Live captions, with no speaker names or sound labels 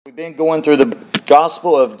We've been going through the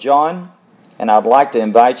Gospel of John, and I'd like to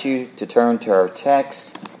invite you to turn to our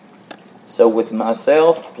text. So with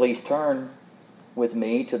myself, please turn with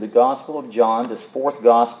me to the Gospel of John, this fourth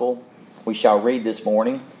Gospel we shall read this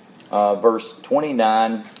morning, verse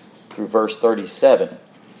 29 through verse 37.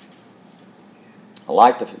 I'd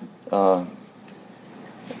like to,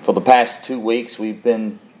 for the past 2 weeks, we've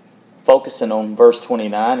been focusing on verse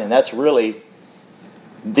 29, and that's really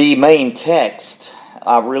the main text,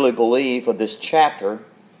 I really believe, of this chapter.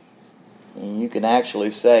 And you can actually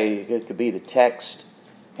say it could be the text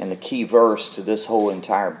and the key verse to this whole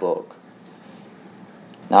entire book.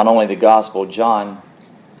 Not only the Gospel of John,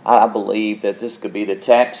 I believe that this could be the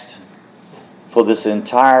text for this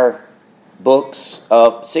entire books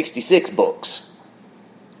of 66 books.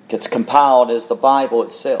 It's compiled as the Bible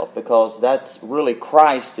itself, because that's really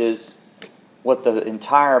Christ is what the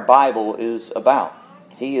entire Bible is about.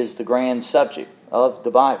 He is the grand subject of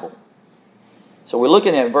the Bible. So we're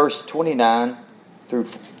looking at verse 29 through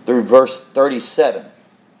verse 37.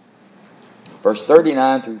 Verse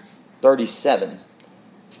 39 through 37.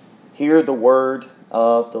 Hear the word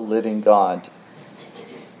of the living God.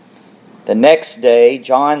 The next day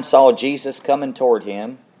John saw Jesus coming toward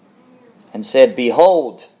him and said,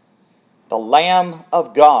 "Behold, the Lamb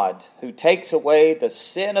of God, who takes away the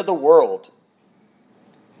sin of the world.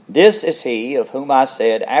 This is he of whom I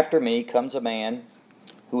said, after me comes a man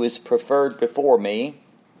who is preferred before me,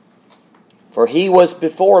 for he was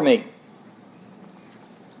before me.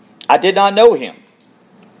 I did not know him,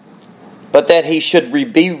 but that he should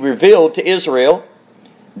be revealed to Israel.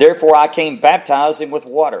 Therefore I came baptizing with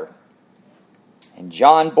water. And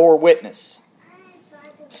John bore witness,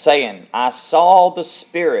 saying, I saw the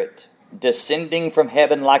Spirit descending from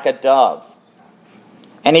heaven like a dove,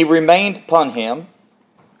 and he remained upon him,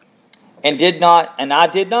 and I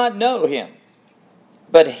did not know him.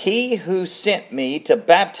 But he who sent me to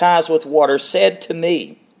baptize with water said to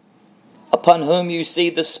me, upon whom you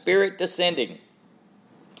see the Spirit descending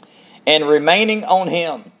and remaining on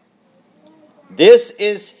him, this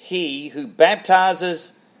is he who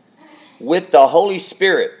baptizes with the Holy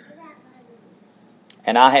Spirit.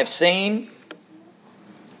 And I have seen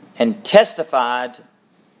and testified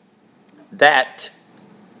that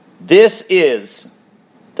this is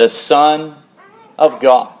the Son of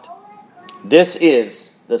God. This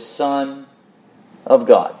is the Son of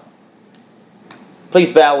God."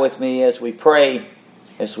 Please bow with me as we pray,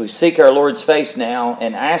 as we seek our Lord's face now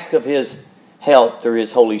and ask of His help through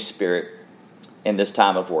His Holy Spirit in this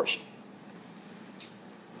time of worship.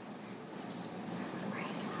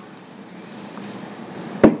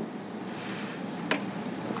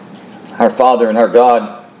 Our Father and our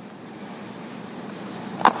God,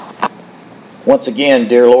 once again,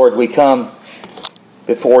 dear Lord, we come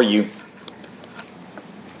before you.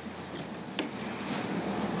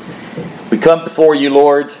 We come before you,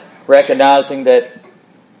 Lord, recognizing that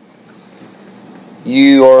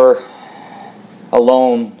you are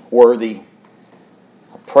alone worthy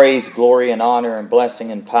of praise, glory, and honor, and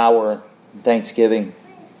blessing, and power, and thanksgiving.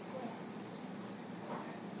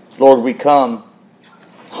 Lord, we come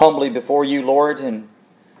humbly before you, Lord, and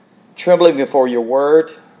trembling before your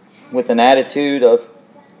word, with an attitude of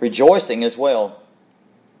rejoicing as well.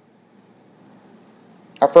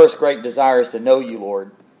 Our first great desire is to know you,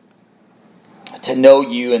 Lord. To know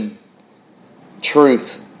you in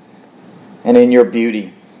truth and in your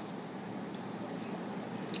beauty.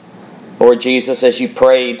 Lord Jesus, as you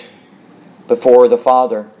prayed before the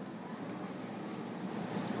Father,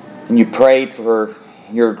 and you prayed for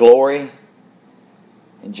your glory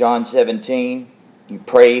in John 17, you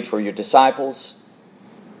prayed for your disciples,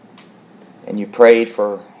 and you prayed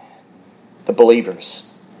for the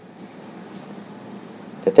believers,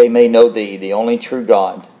 that they may know thee, the only true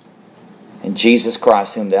God, and Jesus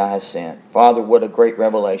Christ whom thou hast sent. Father, what a great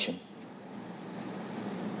revelation.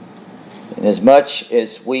 And as much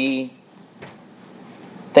as we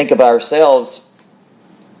think of ourselves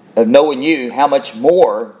of knowing you, how much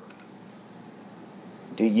more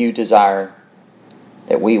do you desire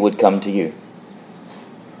that we would come to you?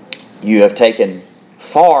 You have taken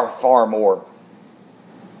far, far more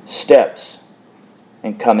steps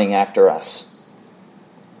in coming after us,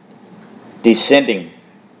 descending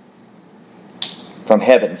from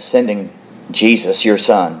heaven, sending Jesus, your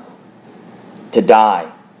Son, to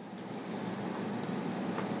die.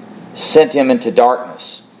 Sent him into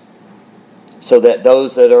darkness so that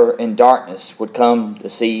those that are in darkness would come to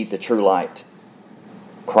see the true light,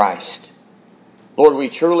 Christ. Lord, we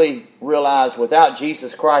truly realize without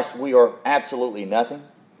Jesus Christ we are absolutely nothing.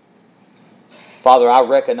 Father, I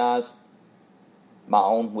recognize my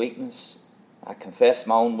own weakness. I confess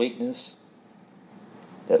my own weakness.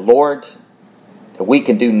 That, Lord, that we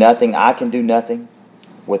can do nothing, I can do nothing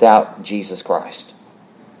without Jesus Christ.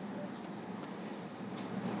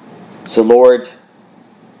 So, Lord,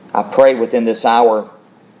 I pray within this hour,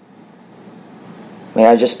 may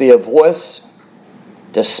I just be a voice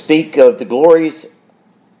to speak of the glories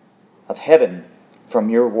of heaven from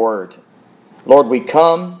your word. Lord, we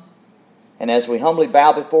come, and as we humbly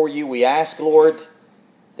bow before you, we ask, Lord,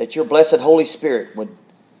 that your blessed Holy Spirit would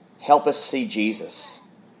help us see Jesus.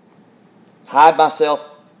 Hide myself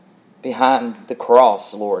behind the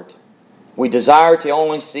cross, Lord. We desire to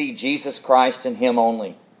only see Jesus Christ and Him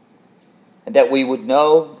only. And that we would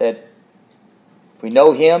know that if we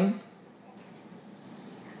know Him,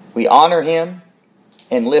 we honor Him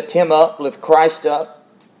and lift Him up, lift Christ up.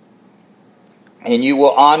 And you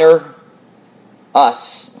will honor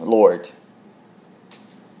us, Lord,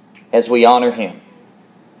 as we honor Him.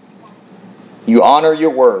 You honor your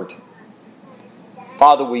word.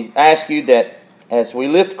 Father, we ask you that as we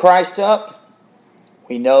lift Christ up,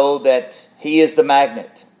 we know that He is the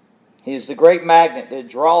magnet. He is the great magnet that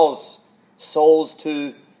draws souls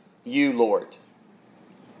to you, Lord.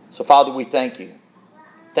 So, Father, we thank you.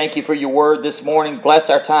 Thank you for your word this morning. Bless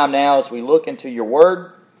our time now as we look into your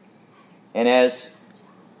word. And as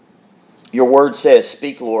your word says,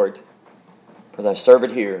 speak, Lord, for thy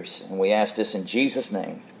servant hears. And we ask this in Jesus'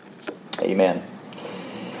 name. Amen.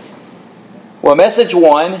 Well, message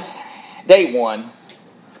 1, day 1,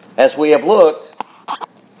 as we have looked,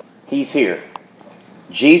 He's here.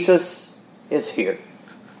 Jesus is here.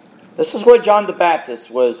 This is what John the Baptist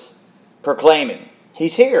was proclaiming.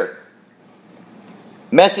 He's here.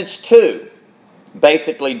 Message 2,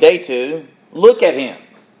 basically day 2, look at Him.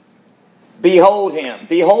 Behold Him.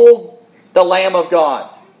 Behold the Lamb of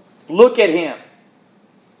God. Look at Him.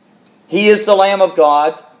 He is the Lamb of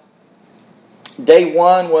God. Day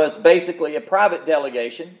 1 was basically a private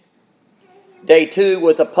delegation. Day 2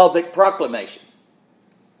 was a public proclamation.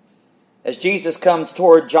 As Jesus comes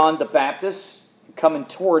toward John the Baptist, coming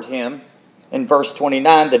toward him, in verse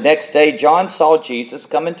 29, the next day John saw Jesus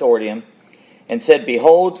coming toward him and said,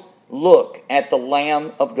 Behold, look at the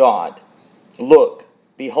Lamb of God. Look,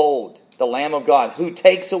 behold, the Lamb of God, who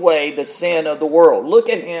takes away the sin of the world. Look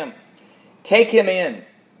at Him. Take Him in.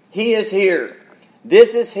 He is here.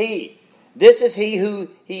 This is He. This is He who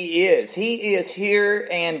He is. He is here,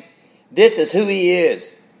 and this is who He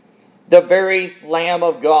is. The very Lamb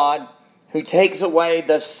of God who takes away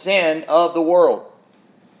the sin of the world.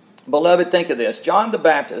 Beloved, think of this. John the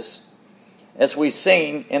Baptist, as we've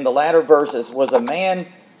seen in the latter verses, was a man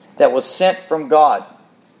that was sent from God.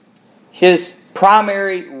 His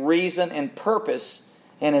primary reason and purpose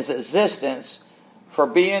in his existence for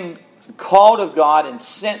being called of God and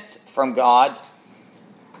sent from God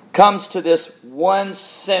comes to this one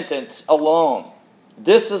sentence alone.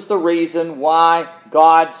 This is the reason why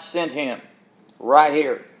God sent him. Right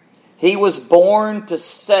here. He was born to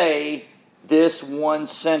say this one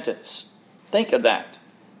sentence. Think of that.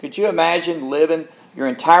 Could you imagine living your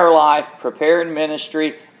entire life, preparing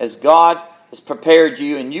ministry as God has prepared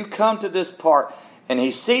you, and you come to this part, and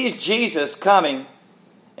He sees Jesus coming,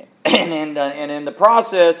 and in the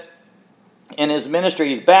process, in His ministry,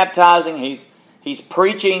 He's baptizing, He's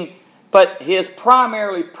preaching, but His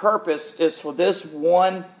primary purpose is for this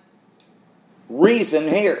one reason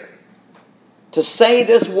here. To say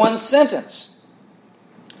this one sentence.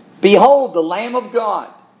 Behold the Lamb of God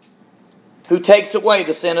who takes away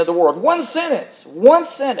the sin of the world. One sentence. One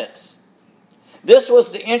sentence. This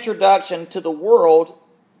was the introduction to the world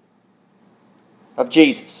of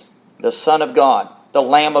Jesus, the Son of God, the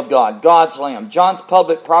Lamb of God, God's Lamb. John's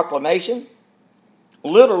public proclamation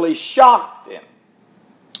literally shocked them.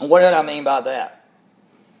 What did I mean by that?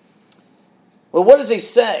 Well, what does he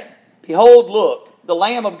say? Behold, look, the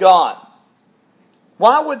Lamb of God.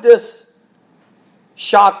 Why would this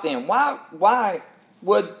shock them? Why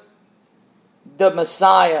would the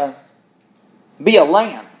Messiah be a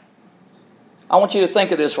lamb? I want you to think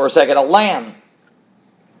of this for a second. A lamb.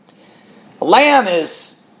 A lamb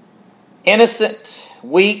is innocent,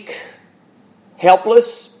 weak,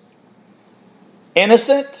 helpless,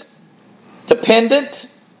 innocent, dependent,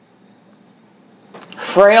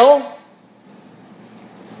 frail.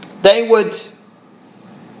 They would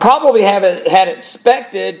probably had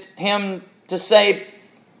expected him to say,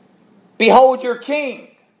 Behold your king.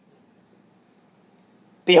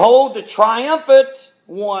 Behold the triumphant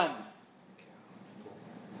one.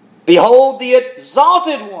 Behold the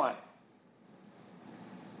exalted one.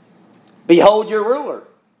 Behold your ruler.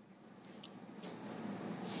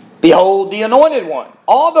 Behold the anointed one.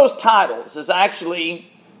 All those titles is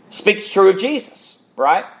actually Speaks true of Jesus,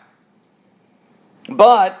 right?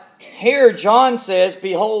 But here John says,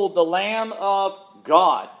 behold, the Lamb of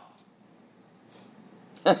God.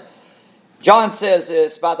 John says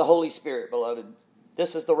this by the Holy Spirit, beloved.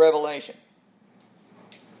 This is the revelation.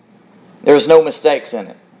 There's no mistakes in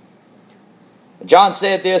it. John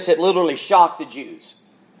said this, it literally shocked the Jews.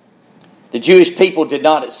 The Jewish people did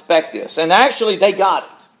not expect this. And actually they got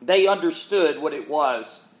it. They understood what it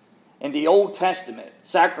was in the Old Testament.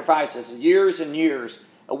 Sacrifices, years and years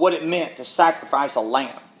of what it meant to sacrifice a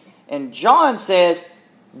lamb. And John says,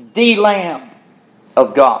 the Lamb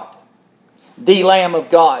of God. The Lamb of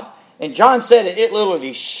God. And John said it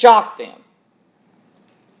literally shocked them.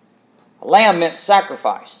 A lamb meant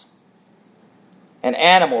sacrifice. An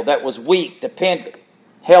animal that was weak, dependent,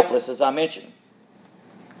 helpless, as I mentioned.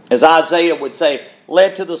 As Isaiah would say,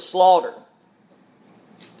 led to the slaughter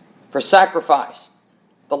for sacrifice.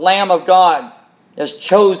 The Lamb of God is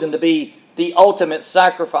chosen to be the ultimate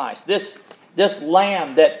sacrifice. This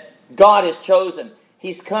Lamb that God has chosen,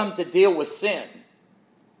 He's come to deal with sin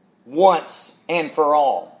once and for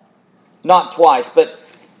all. Not twice, but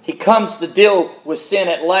He comes to deal with sin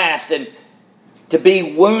at last and to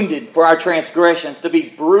be wounded for our transgressions, to be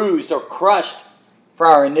bruised or crushed for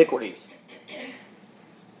our iniquities.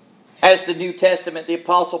 As the New Testament, the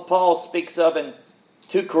Apostle Paul speaks of in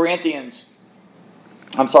 1 Corinthians,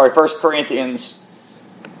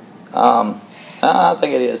 I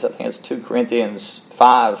think it's 2 Corinthians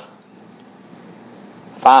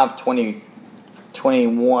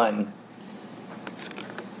 5:21,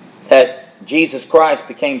 that Jesus Christ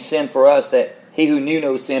became sin for us, that He who knew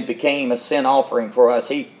no sin became a sin offering for us.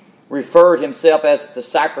 He referred Himself as the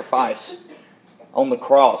sacrifice on the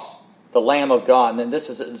cross, the Lamb of God. And this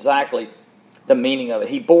is exactly the meaning of it.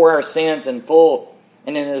 He bore our sins in full,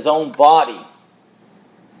 and in His own body,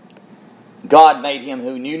 God made Him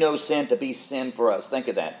who knew no sin to be sin for us. Think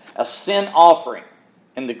of that. A sin offering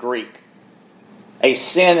in the Greek. A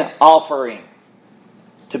sin offering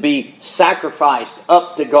to be sacrificed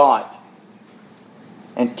up to God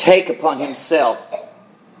and take upon Himself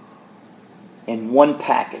in one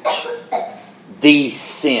package the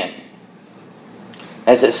sin.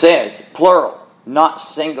 As it says, plural, not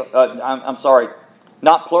single.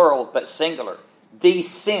 Not plural, but singular. The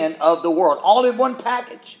sin of the world, all in one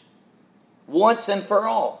package, once and for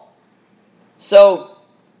all. So,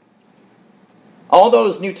 all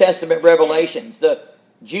those New Testament revelations, the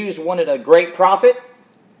Jews wanted a great prophet.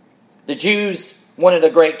 The Jews wanted a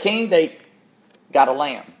great king. They got a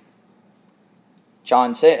lamb.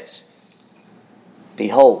 John says,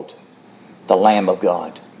 behold, the Lamb of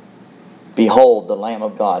God. Behold, the Lamb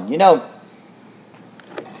of God. You know,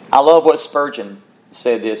 I love what Spurgeon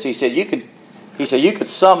said this. He said, you could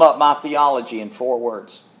sum up my theology in 4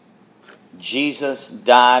 words. Jesus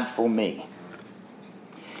died for me.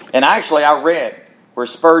 And actually, I read where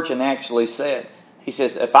Spurgeon actually said, he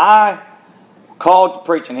says, if I called to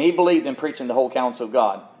preaching, he believed in preaching the whole counsel of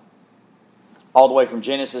God, all the way from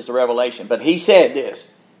Genesis to Revelation. But he said this.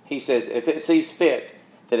 He says, if it sees fit,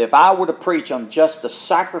 that if I were to preach on just the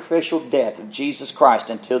sacrificial death of Jesus Christ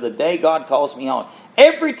until the day God calls me on,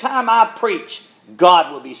 every time I preach,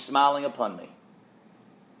 God will be smiling upon me.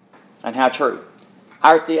 And how true.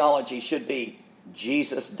 Our theology should be,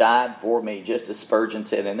 Jesus died for me, just as Spurgeon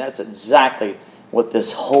said. And that's exactly what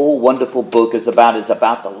this whole wonderful book is about. It's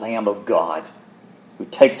about the Lamb of God who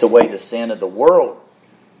takes away the sin of the world.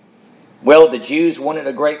 Well, the Jews wanted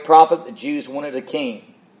a great prophet. The Jews wanted a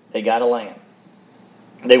king. They got a lamb.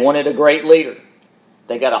 They wanted a great leader.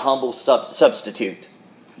 They got a humble substitute.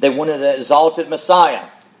 They wanted an exalted Messiah.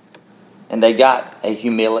 And they got a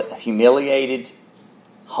humiliated,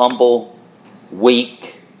 humble,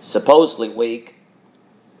 weak, supposedly weak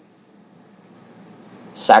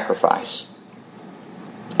sacrifice.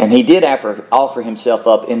 And He did offer Himself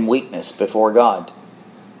up in weakness before God.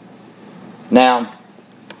 Now,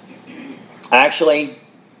 actually,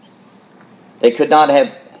 they could not have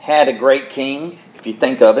had a great king, if you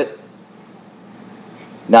think of it,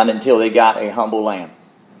 not until they got a humble lamb.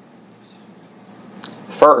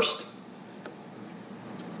 First,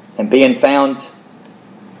 and being found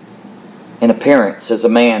in appearance as a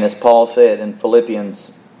man, as Paul said in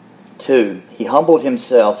Philippians 2, He humbled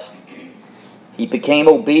Himself. He became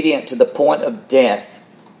obedient to the point of death,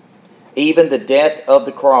 even the death of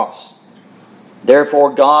the cross.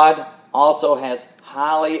 Therefore God also has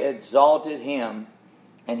highly exalted Him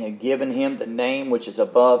and had given Him the name which is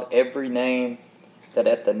above every name, that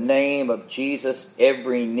at the name of Jesus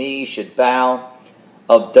every knee should bow,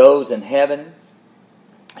 of those in heaven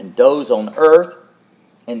and those on earth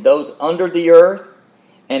and those under the earth,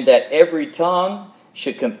 and that every tongue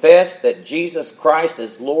should confess that Jesus Christ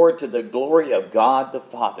is Lord to the glory of God the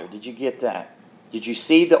Father. Did you get that? Did you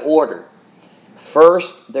see the order?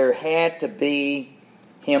 First, there had to be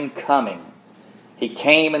Him coming. He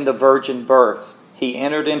came in the virgin birth. He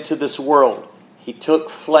entered into this world. He took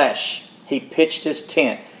flesh. He pitched His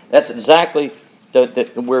tent. That's exactly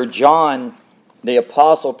where John, the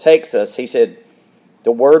apostle, takes us. He said,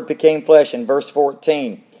 the Word became flesh in verse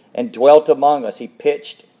 14 and dwelt among us. He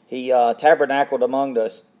tabernacled among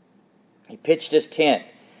us. He pitched His tent,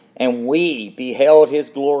 and we beheld His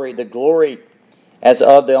glory, the glory as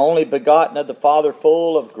of the only begotten of the Father,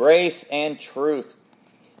 full of grace and truth.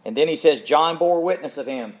 And then he says, John bore witness of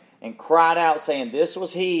Him and cried out, saying, this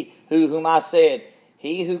was He whom I said,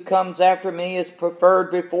 He who comes after me is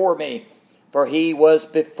preferred before me. For He was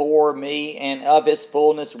before me, and of His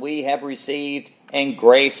fullness we have received, and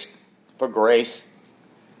grace for grace.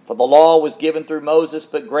 For the law was given through Moses,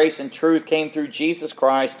 but grace and truth came through Jesus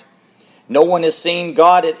Christ. No one has seen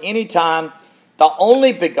God at any time. The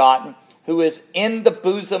only begotten, who is in the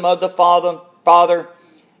bosom of the Father,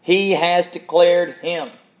 He has declared Him.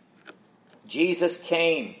 Jesus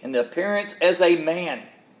came in the appearance as a man.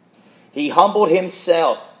 He humbled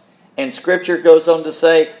Himself. And Scripture goes on to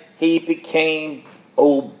say, He became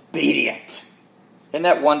obedient. Isn't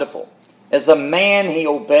that wonderful? As a man, He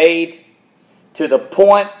obeyed to the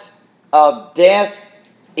point of death,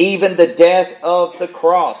 even the death of the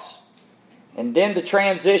cross. And then the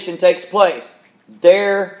transition takes place.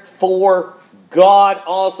 Therefore, God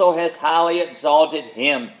also has highly exalted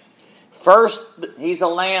Him. First, He's a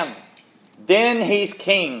lamb. Then He's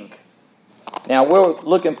king. Now, we're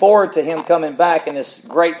looking forward to Him coming back in this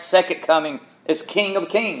great second coming as King of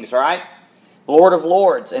Kings, right? Lord of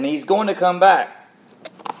Lords. And He's going to come back.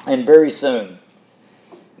 And very soon.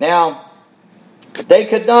 Now, they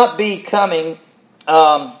could not be coming,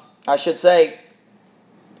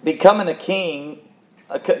 becoming a king.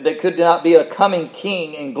 There could not be a coming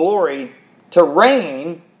king in glory to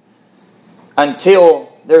reign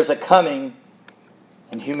until there's a coming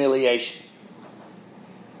in humiliation.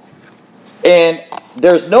 And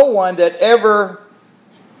there's no one that ever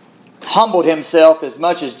humbled himself as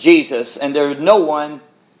much as Jesus, and there's no one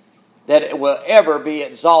that will ever be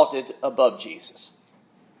exalted above Jesus.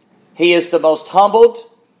 He is the most humbled,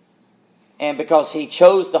 and because He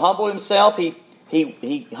chose to humble Himself, He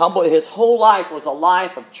humbled. His whole life was a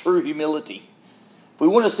life of true humility. If we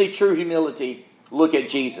want to see true humility, look at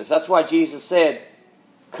Jesus. That's why Jesus said,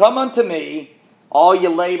 come unto me, all you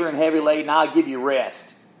labor and heavy laden, I'll give you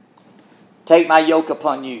rest. Take my yoke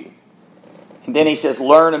upon you. And then He says,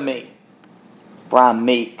 learn of me, for I'm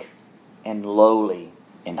meek and lowly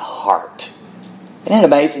in heart. Isn't that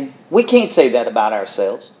amazing? We can't say that about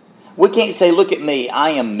ourselves. We can't say, look at me,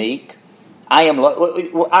 I am meek. I am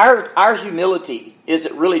our humility, is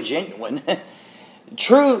it really genuine?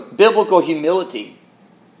 True biblical humility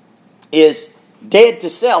is dead to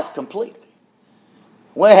self completely.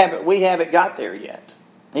 We haven't got there yet.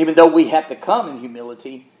 Even though we have to come in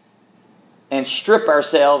humility and strip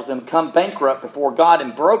ourselves and become bankrupt before God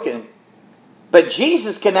and broken. But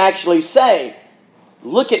Jesus can actually say,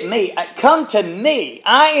 look at me, come to me.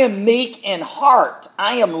 I am meek in heart.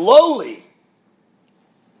 I am lowly.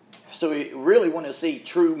 So we really want to see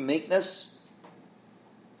true meekness?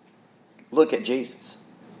 Look at Jesus.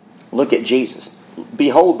 Look at Jesus.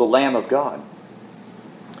 Behold the Lamb of God.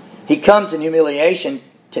 He comes in humiliation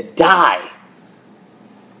to die.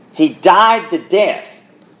 He died to death.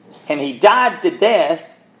 And He died to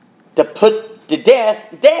death to put to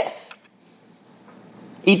death.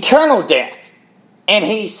 Eternal death. And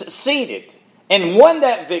He succeeded and won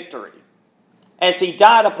that victory as He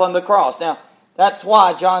died upon the cross. Now, that's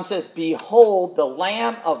why John says, behold the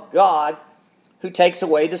Lamb of God who takes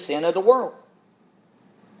away the sin of the world.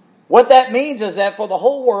 What that means is that for the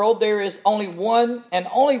whole world, there is only one and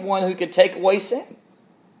only one who can take away sin.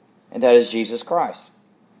 And that is Jesus Christ.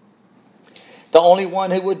 The only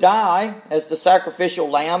one who would die as the sacrificial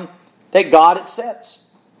lamb that God accepts.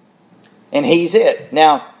 And He's it.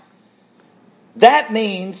 Now, that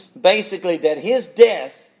means basically that His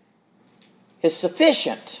death is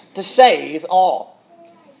sufficient to save all.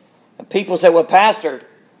 And people say, well, Pastor,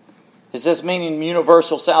 does this mean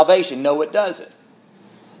universal salvation? No, it doesn't.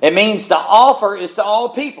 It means the offer is to all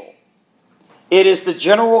people. It is the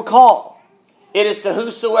general call. It is to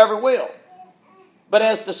whosoever will. But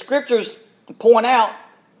as the Scriptures point out,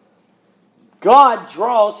 God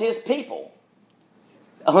draws His people,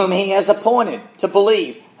 whom He has appointed to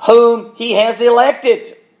believe, whom He has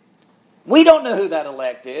elected. We don't know who that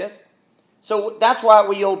elect is. So that's why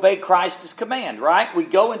we obey Christ's command, right? We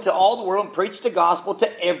go into all the world and preach the gospel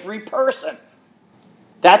to every person.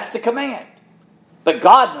 That's the command. But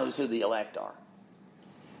God knows who the elect are.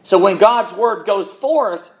 So when God's word goes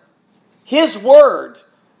forth, His word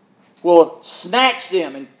will snatch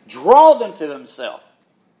them and draw them to Himself.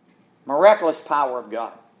 Miraculous power of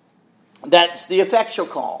God. That's the effectual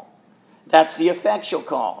call. That's the effectual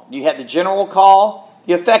call. You have the general call,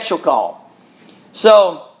 the effectual call.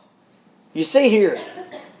 So, you see here,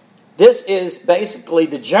 this is basically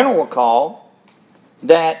the general call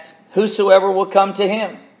that whosoever will come to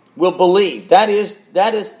Him will believe. That is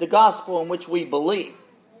the gospel in which we believe.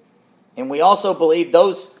 And we also believe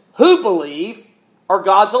those who believe are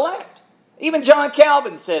God's elect. Even John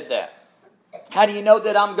Calvin said that. How do you know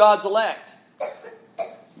that I'm God's elect?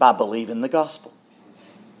 By believing the gospel.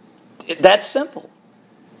 That's simple.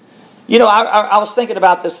 You know, I was thinking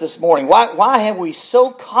about this morning. Why have we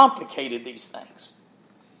so complicated these things?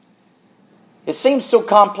 It seems so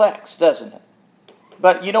complex, doesn't it?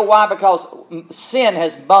 But you know why? Because sin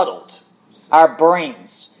has muddled our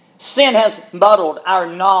brains. Sin has muddled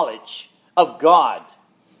our knowledge of God.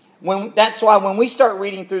 That's why when we start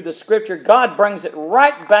reading through the Scripture, God brings it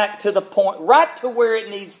right back to the point, right to where it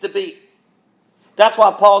needs to be. That's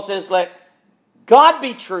why Paul says, let God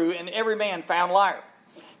be true and every man found liar.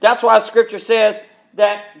 That's why Scripture says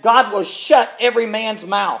that God will shut every man's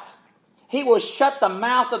mouth. He will shut the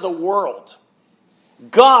mouth of the world.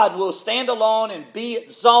 God will stand alone and be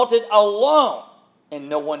exalted alone and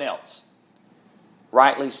no one else.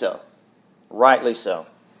 Rightly so. Rightly so.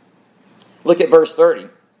 Look at verse 30.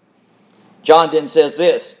 John then says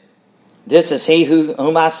this. This is he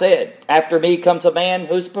whom I said, after me comes a man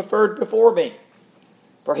who's preferred before me.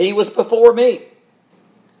 For he was before me.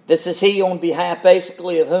 This is he on behalf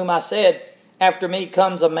basically of whom I said, after me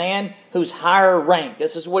comes a man who's higher ranked.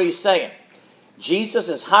 This is what he's saying. Jesus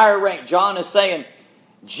is higher ranked. John is saying,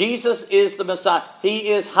 Jesus is the Messiah. He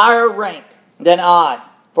is higher ranked than I,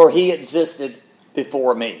 for he existed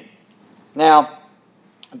before me. Now,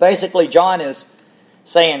 basically John is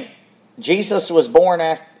saying, Jesus was born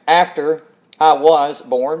after I was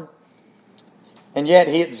born, and yet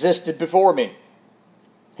he existed before me.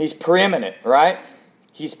 He's preeminent, right?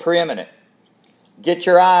 He's preeminent. Get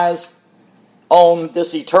your eyes on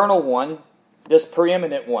this eternal one, this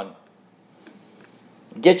preeminent one.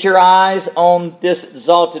 Get your eyes on this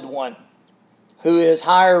exalted one, who is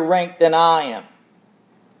higher ranked than I am,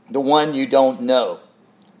 the one you don't know.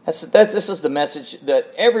 This is the message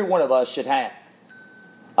that every one of us should have.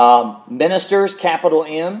 Ministers, capital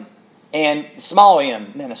M, and small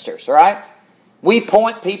m ministers, right? We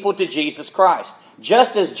point people to Jesus Christ.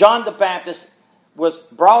 Just as John the Baptist was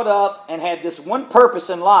brought up and had this one purpose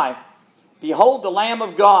in life, behold the Lamb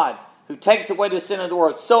of God who takes away the sin of the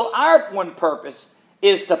world. So our one purpose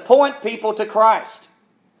is to point people to Christ.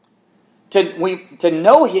 To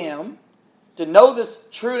know Him, to know this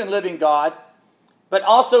true and living God, but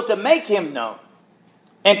also to make Him known.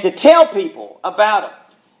 And to tell people about Him.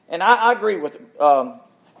 And I agree with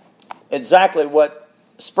exactly what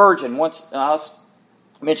Spurgeon once. I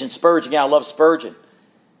mentioned Spurgeon. Yeah, I love Spurgeon.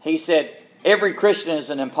 He said, every Christian is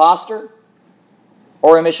an imposter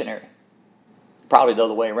or a missionary. Probably the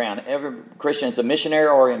other way around. Every Christian is a missionary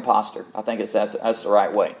or an imposter. I think that's the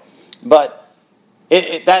right way. But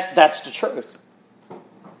that's the truth.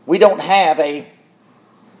 We don't have a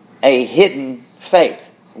hidden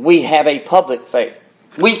faith. We have a public faith.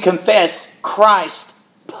 We confess Christ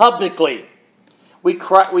publicly. We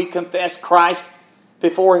confess Christ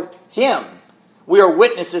before Him. We are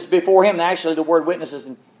witnesses before Him. Actually, the word witnesses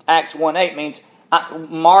in Acts 1:8 means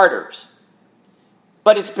martyrs.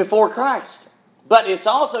 But it's before Christ. But it's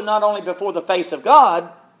also not only before the face of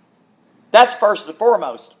God. That's first and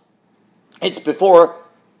foremost. It's before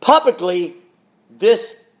publicly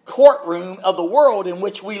this courtroom of the world in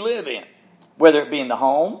which we live in. Whether it be in the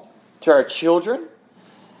home, to our children.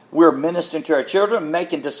 We're ministering to our children,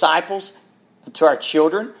 making disciples to our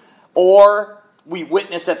children. Or we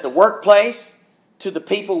witness at the workplace to the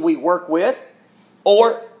people we work with.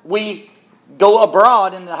 Or we go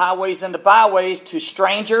abroad in the highways and the byways to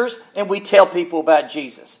strangers and we tell people about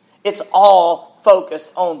Jesus. It's all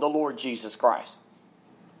focused on the Lord Jesus Christ.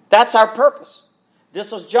 That's our purpose.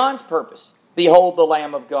 This was John's purpose. Behold the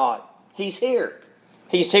Lamb of God. He's here.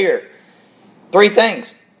 He's here. 3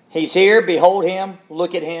 things. He's here. Behold Him.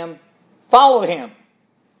 Look at Him. Follow Him.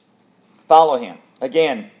 Follow Him.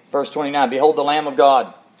 Again, verse 29. Behold the Lamb of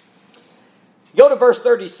God. Go to verse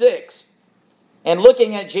 36. And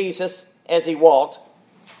looking at Jesus as He walked,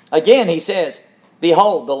 again He says,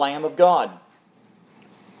 behold the Lamb of God.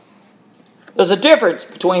 There's a difference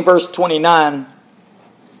between verse 29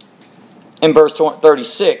 and verse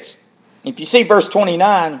 36. If you see verse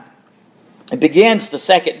 29, It begins the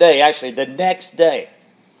second day, actually the next day,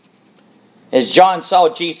 as John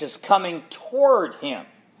saw Jesus coming toward him.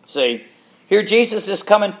 See, here Jesus is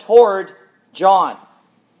coming toward John.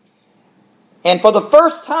 And for the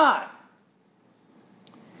first time,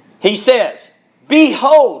 he says,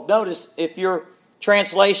 behold. Notice if your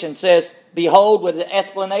translation says, behold with an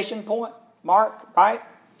exclamation point mark, right?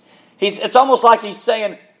 It's almost like he's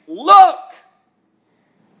saying, look!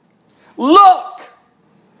 Look!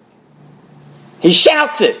 He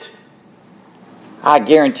shouts it. I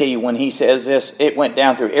guarantee you when he says this, it went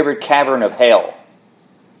down through every cavern of hell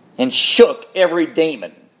and shook every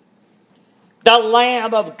demon. The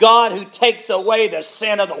Lamb of God who takes away the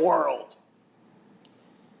sin of the world.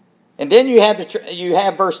 And then you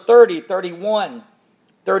have verse 30, 31,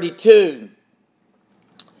 32,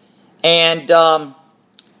 and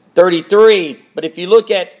 33. But if you look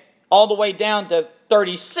at all the way down to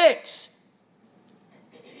 36,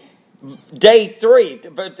 day 3,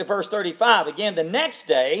 verse 35. Again, the next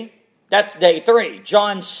day, that's day 3.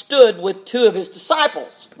 John stood with 2 of his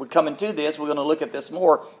disciples. We're coming to this. We're going to look at this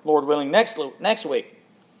more, Lord willing, next week.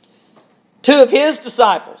 2 of his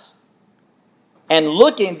disciples. And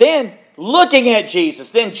looking at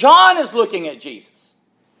Jesus. Then John is looking at Jesus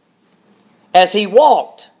as he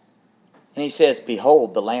walked. And he says,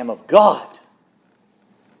 behold, the Lamb of God.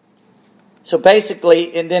 So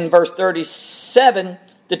basically, and then verse 37,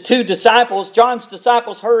 the 2 disciples, John's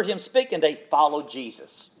disciples, heard him speak and they followed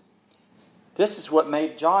Jesus. This is what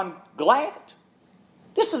made John glad.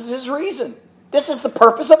 This is his reason. This is the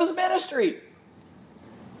purpose of his ministry.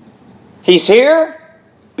 He's here.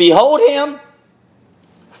 Behold him.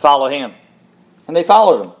 Follow him. And they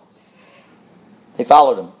followed him. They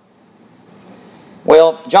followed him.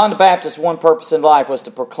 Well, John the Baptist's one purpose in life was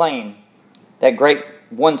to proclaim that great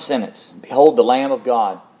one sentence. Behold the Lamb of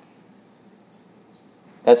God.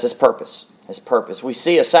 That's his purpose. His purpose. We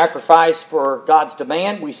see a sacrifice for God's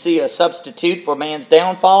demand. We see a substitute for man's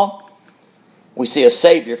downfall. We see a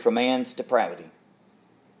Savior for man's depravity.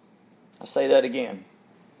 I'll say that again.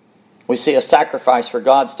 We see a sacrifice for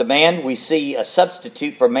God's demand. We see a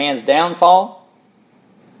substitute for man's downfall.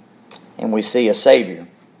 And we see a Savior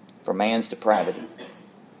for man's depravity.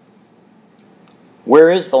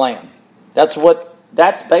 Where is the Lamb?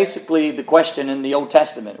 That's basically the question in the Old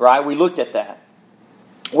Testament, right? We looked at that.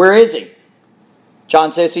 Where is he?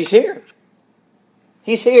 John says he's here.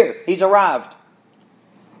 He's here. He's arrived.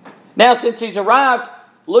 Now, since he's arrived,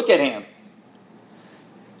 look at him.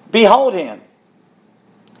 Behold him.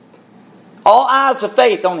 All eyes of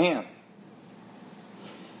faith on him.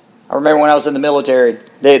 I remember when I was in the military,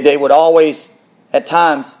 they would always, at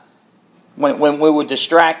times, when we were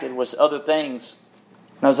distracted with other things,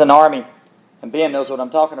 when I was in the Army, and Ben knows what I'm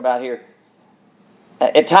talking about here,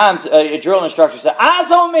 at times a drill instructor said, eyes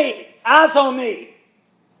on me, eyes on me.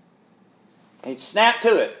 And he'd snap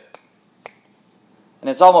to it. And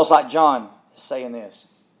it's almost like John is saying this.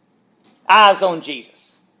 Eyes on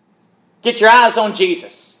Jesus. Get your eyes on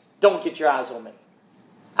Jesus. Don't get your eyes on me.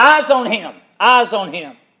 Eyes on him. Eyes on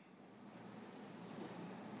him.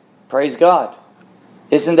 Praise God.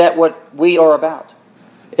 Isn't that what we are about?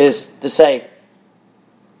 Is to say,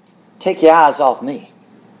 take your eyes off me.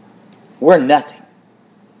 We're nothing.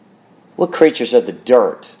 We're creatures of the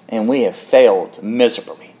dirt, and we have failed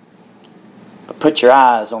miserably. But put your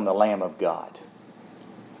eyes on the Lamb of God.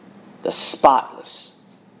 The spotless,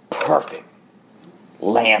 perfect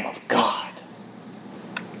Lamb of God.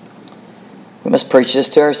 We must preach this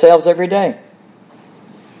to ourselves every day.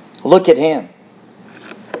 Look at him.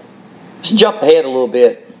 Let's jump ahead a little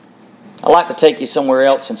bit. I'd like to take you somewhere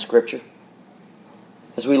else in Scripture.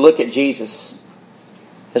 As we look at Jesus,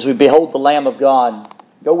 as we behold the Lamb of God,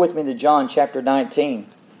 go with me to John chapter 19.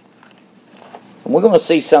 And we're going to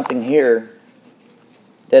see something here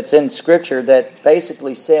that's in Scripture that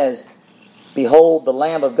basically says, behold the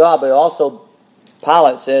Lamb of God, but also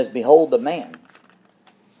Pilate says, behold the man.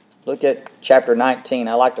 Look at chapter 19.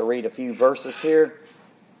 I like to read a few verses here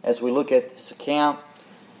as we look at this account.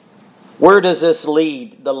 Where does this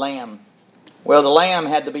lead the Lamb? Well, the Lamb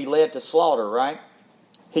had to be led to slaughter, right?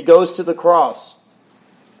 He goes to the cross.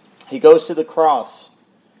 He goes to the cross.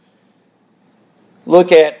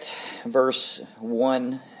 Look at verse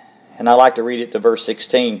 1, and I like to read it to verse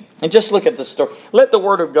 16. And just look at the story. Let the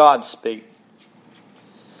Word of God speak.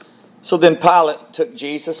 So then Pilate took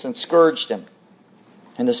Jesus and scourged him.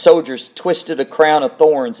 And the soldiers twisted a crown of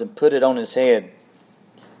thorns and put it on his head.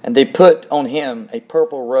 And they put on him a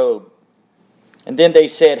purple robe. And then they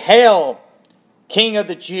said, Hail, King of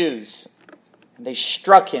the Jews! And they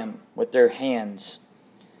struck him with their hands.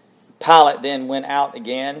 Pilate then went out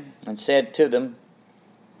again and said to them,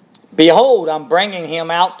 Behold, I'm bringing him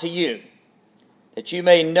out to you, that you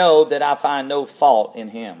may know that I find no fault in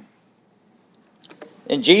him.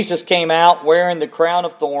 And Jesus came out wearing the crown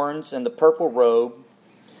of thorns and the purple robe.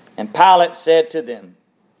 And Pilate said to them,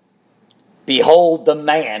 Behold the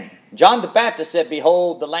man. John the Baptist said,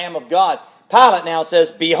 Behold the Lamb of God. Pilate now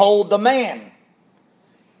says, Behold the man.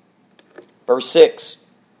 Verse 6.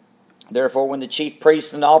 Therefore, when the chief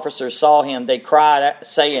priests and officers saw him, they cried out,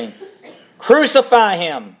 saying, Crucify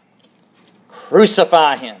him!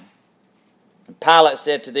 Crucify him! And Pilate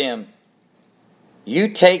said to them, You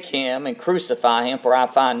take him and crucify him, for I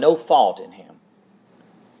find no fault in him.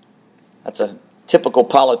 That's a typical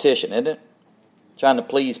politician, isn't it? Trying to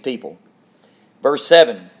please people. Verse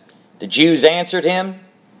 7. The Jews answered him,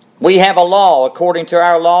 We have a law. According to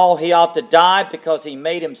our law, he ought to die because he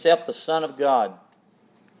made himself the Son of God.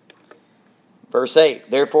 Verse 8.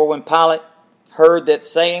 Therefore, when Pilate heard that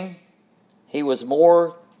saying, he was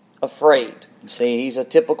more afraid. You see, he's a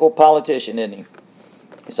typical politician, isn't he?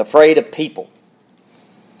 He's afraid of people.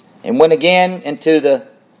 And went again into the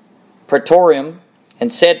praetorium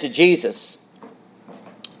and said to Jesus,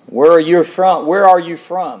 Where are you from? Where are you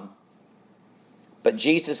from? But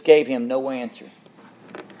Jesus gave him no answer.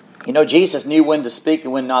 You know, Jesus knew when to speak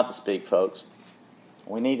and when not to speak, folks.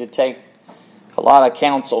 We need to take a lot of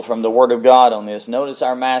counsel from the Word of God on this. Notice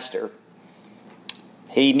our Master.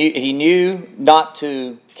 He knew not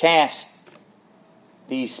to cast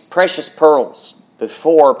these precious pearls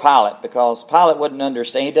before Pilate, because Pilate wouldn't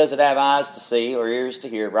understand. He doesn't have eyes to see or ears to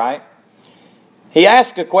hear, right? He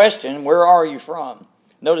asked a question, Where are you from?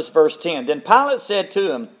 Notice verse 10. Then Pilate said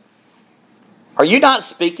to him, Are you not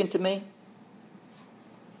speaking to me?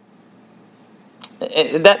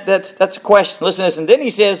 That's a question. Listen to this. And then he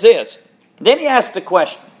says this. Then he asks the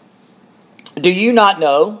question, Do you not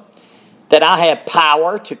know that I have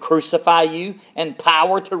power to crucify you and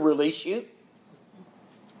power to release you?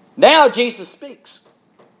 Now Jesus speaks.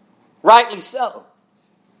 Rightly so.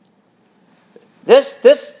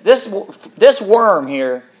 This worm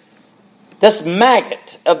here, this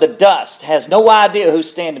maggot of the dust, has no idea who's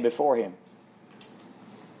standing before him.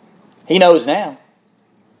 He knows now.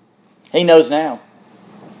 He knows now.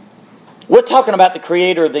 We're talking about the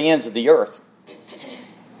creator of the ends of the earth.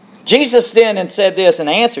 Jesus then and said this and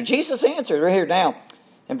answered. Jesus answered right here now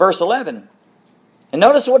in verse 11. And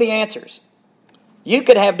notice what he answers. You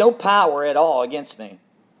could have no power at all against me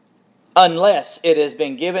unless it has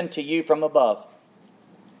been given to you from above.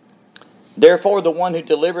 Therefore, the one who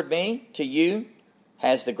delivered me to you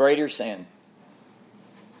has the greater sin.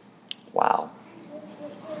 Wow.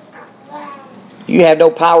 You have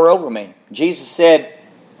no power over me. Jesus said,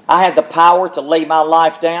 I have the power to lay my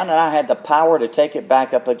life down, and I had the power to take it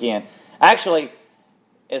back up again. Actually,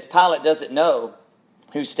 as Pilate doesn't know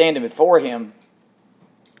who's standing before him,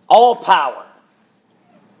 all power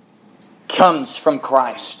comes from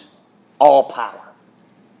Christ. All power.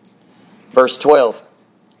 Verse 12.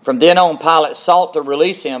 From then on, Pilate sought to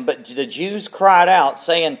release him, but the Jews cried out,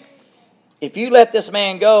 saying, If you let this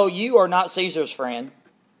man go, you are not Caesar's friend.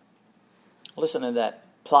 Listen to that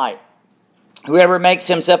plight. Whoever makes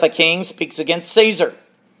himself a king speaks against Caesar.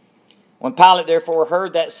 When Pilate therefore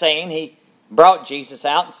heard that saying, he brought Jesus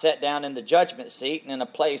out and sat down in the judgment seat and in a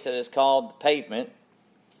place that is called the pavement,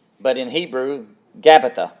 but in Hebrew,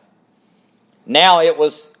 Gabbatha. Now it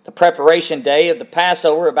was the preparation day of the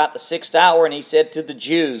Passover, about the 6th hour, and he said to the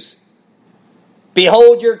Jews,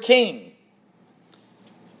 Behold your king.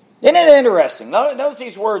 Isn't it interesting? Notice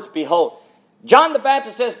these words, behold. John the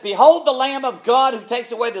Baptist says, Behold the Lamb of God who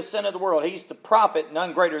takes away the sin of the world. He's the prophet,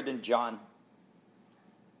 none greater than John.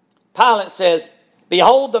 Pilate says,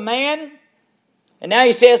 Behold the man. And now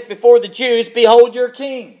he says before the Jews, Behold your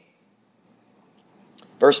king.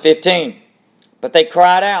 Verse 15. But they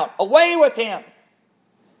cried out, Away with him!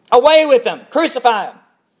 Away with him! Crucify him!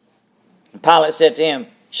 And Pilate said to him,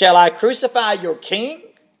 Shall I crucify your king?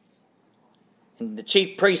 And the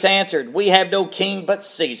chief priests answered, We have no king but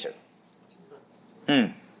Caesar.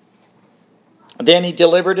 Then he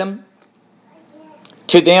delivered him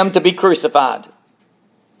to them to be crucified.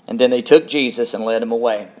 And then they took Jesus and led him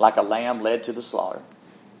away, like a lamb led to the slaughter.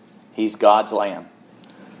 He's God's lamb.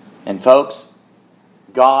 And folks,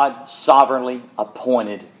 God sovereignly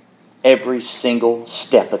appointed every single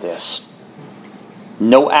step of this.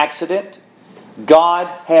 No accident. God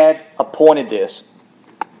had appointed this.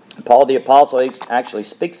 Paul the Apostle actually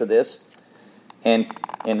speaks of this. And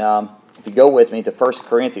if you go with me to 1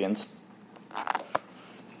 Corinthians,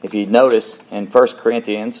 if you notice in 1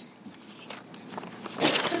 Corinthians,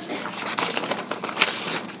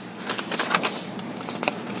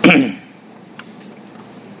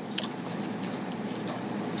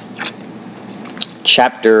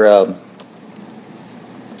 chapter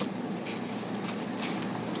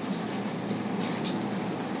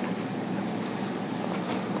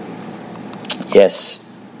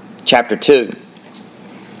 2,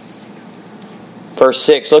 verse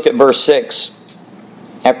 6. Look at verse 6.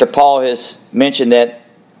 After Paul has mentioned that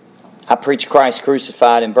I preach Christ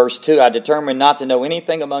crucified, in verse 2, I determined not to know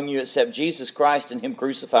anything among you except Jesus Christ and Him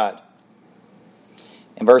crucified.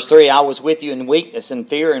 In verse 3, I was with you in weakness and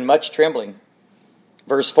fear and much trembling.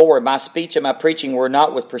 Verse 4, my speech and my preaching were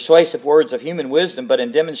not with persuasive words of human wisdom, but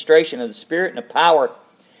in demonstration of the Spirit and of power,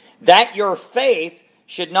 that your faith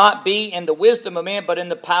should not be in the wisdom of man, but in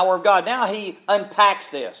the power of God. Now he unpacks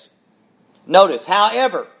this. Notice,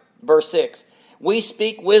 however, verse 6, we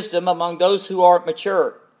speak wisdom among those who are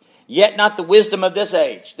mature, yet not the wisdom of this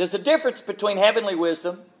age. There's a difference between heavenly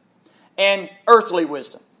wisdom and earthly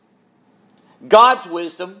wisdom. God's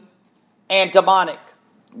wisdom and demonic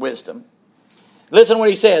wisdom. Listen to what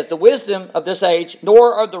he says. The wisdom of this age,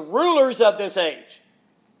 nor are the rulers of this age,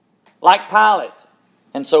 like Pilate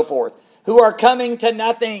and so forth, who are coming to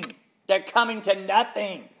nothing. They're coming to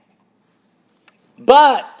nothing.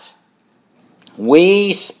 But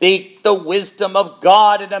we speak the wisdom of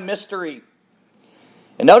God in a mystery.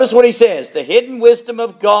 And notice what he says. The hidden wisdom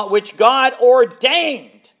of God, which God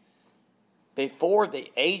ordained before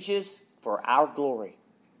the ages for our glory,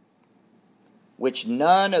 which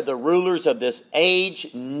none of the rulers of this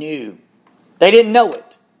age knew. They didn't know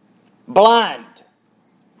it. Blind.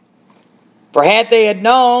 For had they had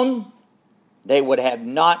known, they would have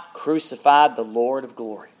not crucified the Lord of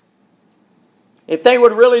glory. If they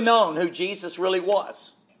would have really known who Jesus really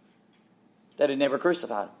was, they'd have never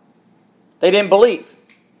crucified him. They didn't believe.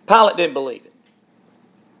 Pilate didn't believe it.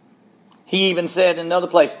 He even said in another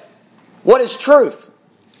place, what is truth?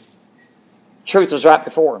 Truth was right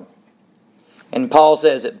before him. And Paul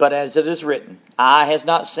says it, but as it is written, eye has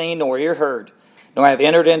not seen nor ear heard, nor have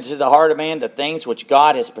entered into the heart of man the things which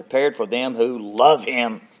God has prepared for them who love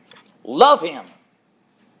Him. Love Him.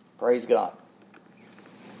 Praise God.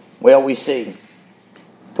 Well, we see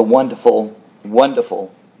the wonderful,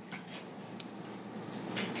 wonderful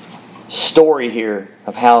story here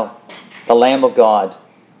of how the Lamb of God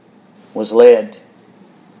was led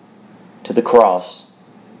to the cross.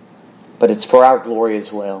 But it's for our glory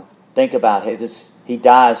as well. Think about it. He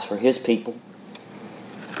dies for His people.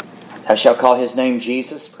 Thou shalt call His name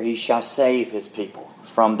Jesus, for He shall save His people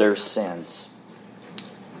from their sins.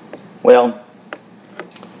 Well,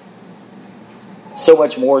 so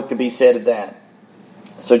much more could be said of that.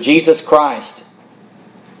 So Jesus Christ,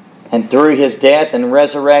 and through His death and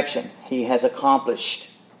resurrection, He has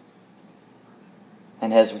accomplished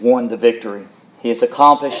and has won the victory. He has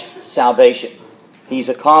accomplished salvation. He's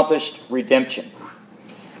accomplished redemption.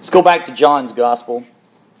 Let's go back to John's Gospel,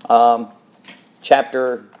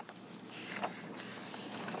 chapter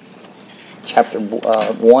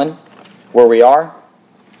 1, where we are.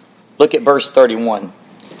 Look at verse 31.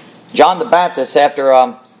 John the Baptist,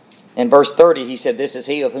 in verse 30, he said, this is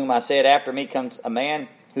he of whom I said, after me comes a man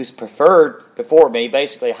who's preferred before me,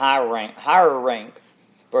 basically higher rank,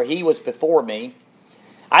 for he was before me.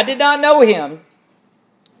 I did not know him,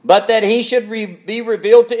 but that he should be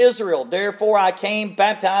revealed to Israel. Therefore I came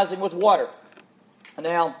baptizing with water.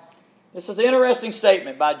 Now, this is an interesting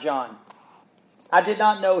statement by John. I did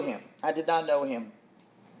not know him. I did not know him.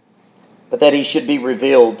 But that he should be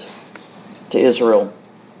revealed to Israel.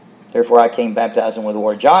 Therefore I came baptizing with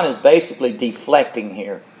water. John is basically deflecting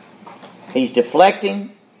here. He's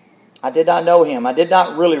deflecting. I did not know him. I did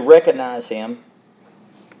not really recognize him.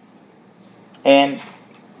 And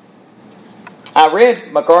I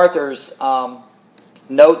read MacArthur's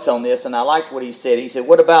notes on this, and I liked what he said. He said,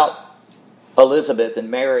 what about Elizabeth and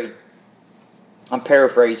Mary? I'm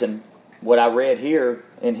paraphrasing what I read here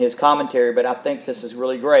in his commentary, but I think this is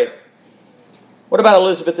really great. What about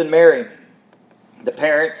Elizabeth and Mary? The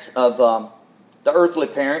parents of, the earthly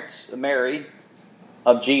parents, Mary,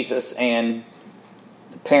 of Jesus, and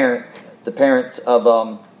the parents of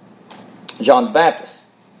John the Baptist.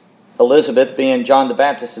 Elizabeth being John the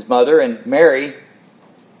Baptist's mother, and Mary,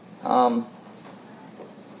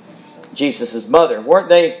 Jesus' mother. Weren't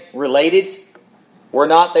they related? Were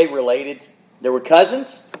not they related? They were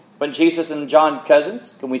cousins? When Jesus and John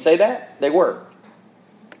cousins? Can we say that? They were.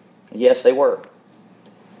 Yes, they were.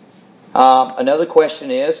 Another question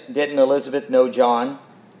is, didn't Elizabeth know John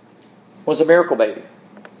was a miracle baby?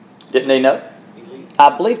 Didn't they know?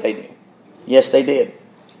 I believe they did. Yes, they did.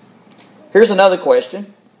 Here's another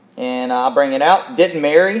question, and I'll bring it out. Didn't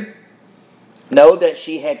Mary know that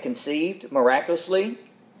she had conceived miraculously,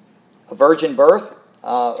 a virgin birth,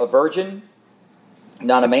 a virgin,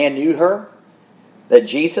 not a man knew her? that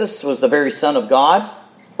Jesus was the very Son of God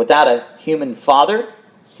without a human father,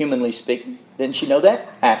 humanly speaking? Didn't she know that?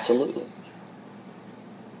 Absolutely.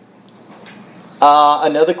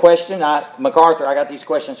 Another question, MacArthur, I got these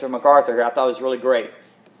questions from MacArthur. I thought it was really great.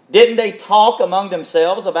 Didn't they talk among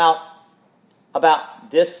themselves about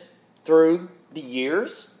this through the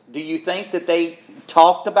years? Do you think that they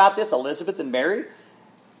talked about this, Elizabeth and Mary,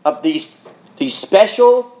 of these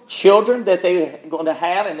special children that they were going to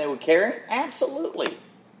have and they were carrying? Absolutely.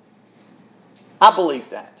 I believe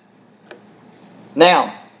that.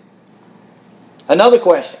 Now, another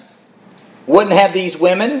question. Wouldn't have these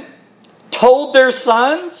women told their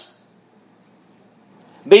sons,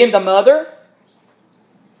 being the mother,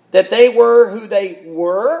 that they were who they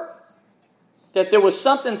were? That there was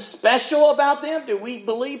something special about them? Do we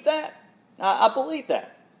believe that? I believe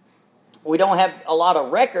that. We don't have a lot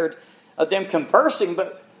of record of them conversing,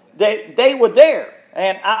 but they were there.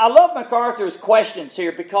 And I love MacArthur's questions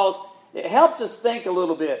here because it helps us think a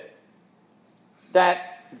little bit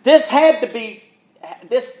that this had to be,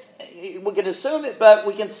 we can assume it, but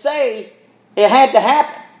we can say it had to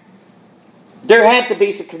happen. There had to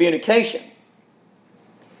be some communication.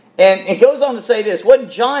 And it goes on to say this,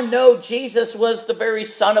 wouldn't John know Jesus was the very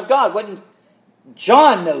Son of God? Wouldn't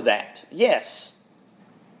John know that? Yes.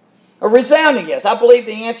 A resounding yes. I believe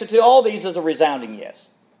the answer to all these is a resounding yes.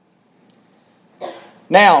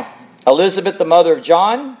 Now, Elizabeth, the mother of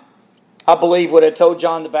John, I believe would have told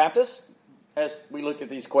John the Baptist, as we looked at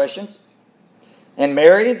ththese questions. And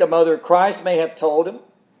Mary, the mother of Christ, may have told him,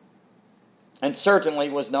 and certainly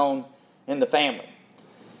was known in the family.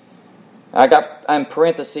 I got in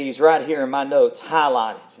parentheses right here in my notes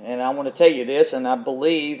highlighted. And I want to tell you this, and I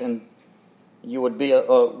believe, and you would be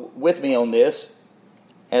with me on this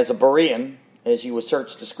as a Berean, as you would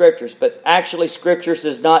search the Scriptures. But actually, Scriptures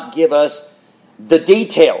does not give us the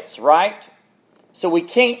details, right? So we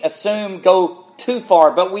can't go too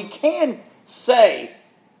far. But we can say,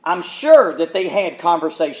 I'm sure that they had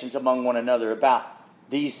conversations among one another about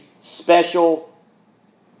these special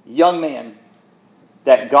young men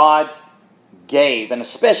that God gave, and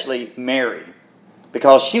especially Mary,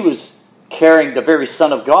 because she was carrying the very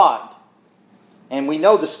Son of God. And we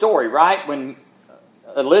know the story, right? When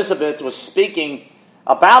Elizabeth was speaking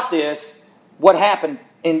about this, what happened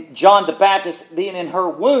in John the Baptist being in her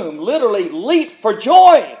womb literally leaped for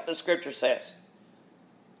joy, the Scripture says.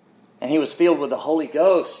 And he was filled with the Holy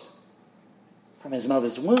Ghost from his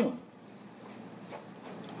mother's womb.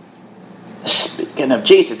 Speaking of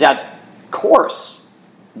Jesus, now, of course,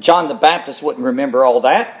 John the Baptist wouldn't remember all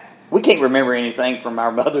that. We can't remember anything from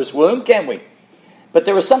our mother's womb, can we? But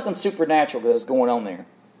there was something supernatural that was going on there.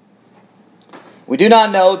 We do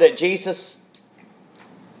not know that Jesus,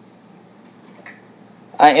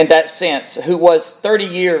 in that sense, who was 30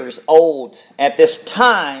 years old at this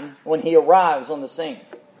time when he arrives on the scene.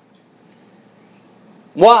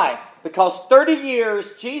 Why? Because 30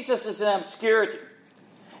 years, Jesus is in obscurity.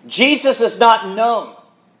 Jesus is not known.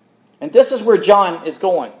 And this is where John is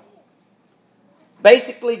going.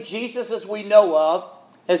 Basically, Jesus, as we know of,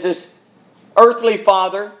 as his earthly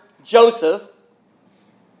father, Joseph,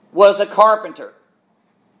 was a carpenter.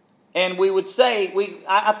 And we would say,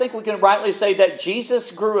 I think we can rightly say that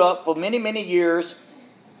Jesus grew up for many, many years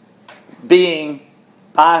being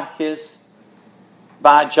by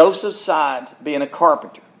Joseph's side, being a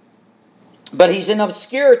carpenter. But he's in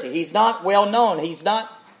obscurity. He's not well known. He's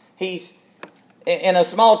in a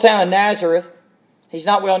small town of Nazareth. He's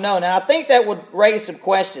not well known. And I think that would raise some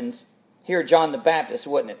questions here at John the Baptist,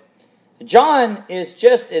 wouldn't it? John is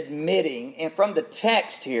just admitting, and from the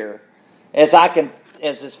text here, as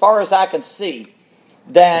far as I can see,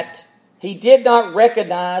 that he did not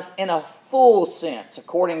recognize in a full sense,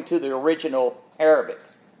 according to the original Arabic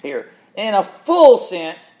here, in a full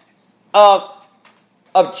sense of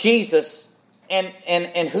Jesus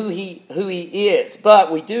and who he is.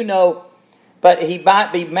 But we do know, but he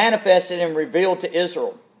might be manifested and revealed to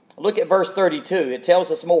Israel. Look at verse 32. It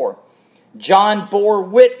tells us more. John bore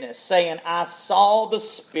witness, saying, I saw the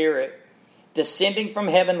Spirit descending from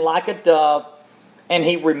heaven like a dove, and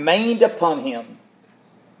he remained upon him.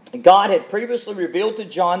 God had previously revealed to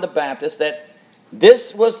John the Baptist that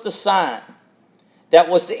this was the sign that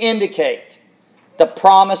was to indicate the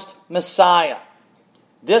promised Messiah.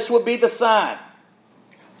 This would be the sign.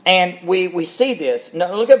 And we see this.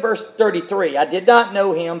 Now look at verse 33. I did not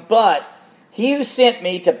know him, but he who sent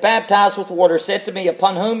me to baptize with water said to me,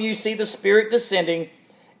 upon whom you see the Spirit descending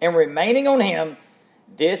and remaining on him,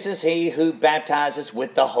 this is he who baptizes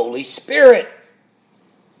with the Holy Spirit.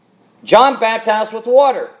 John baptized with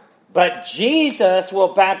water, but Jesus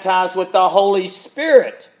will baptize with the Holy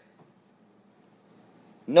Spirit.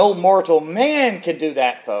 No mortal man can do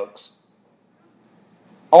that, folks.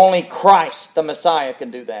 Only Christ, the Messiah, can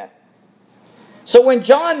do that. So when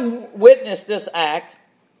John witnessed this act,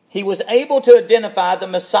 he was able to identify the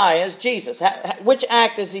Messiah as Jesus. Which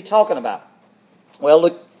act is he talking about? Well,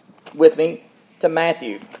 look with me to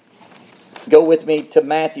Matthew. Go with me to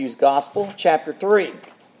Matthew's Gospel, chapter 3.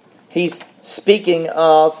 He's speaking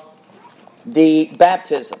of the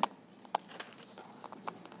baptism.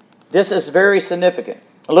 This is very significant.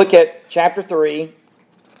 Look at chapter 3.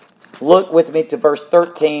 Look with me to verse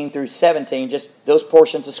 13 through 17, just those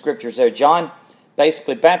portions of scriptures there. John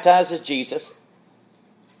basically baptizes Jesus.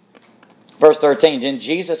 Verse 13, then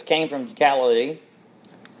Jesus came from Galilee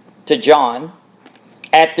to John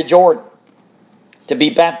at the Jordan to be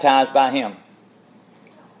baptized by him.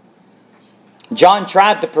 John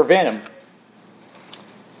tried to prevent him.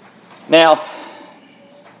 Now,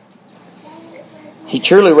 he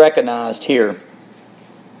truly recognized here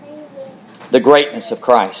the greatness of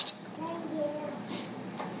Christ.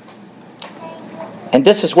 And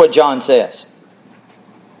this is what John says.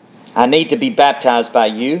 I need to be baptized by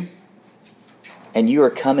you, and you are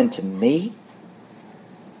coming to me?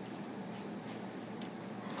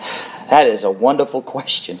 That is a wonderful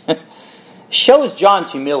question. Shows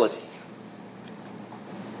John's humility.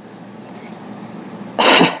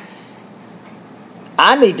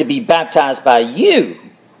 I need to be baptized by you,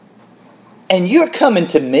 and you're coming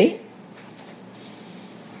to me?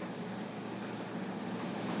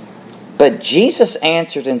 But Jesus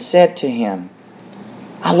answered and said to him,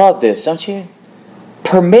 I love this, don't you?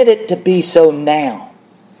 Permit it to be so now.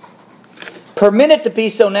 Permit it to be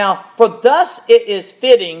so now, for thus it is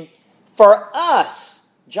fitting for us.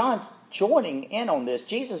 John's joining in on this.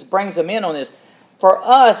 Jesus brings him in on this. For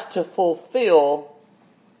us to fulfill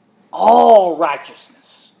all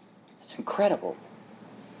righteousness. It's incredible.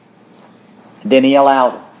 And then he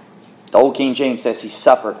allowed him. The old King James says he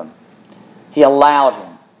suffered him. He allowed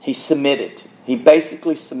him. He submitted. He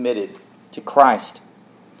basically submitted to Christ.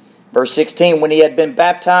 Verse 16, when he had been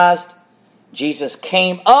baptized, Jesus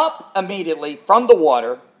came up immediately from the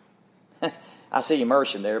water. I see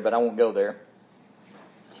immersion there, but I won't go there.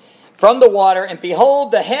 From the water, and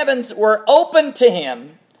behold, the heavens were opened to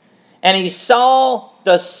him, and he saw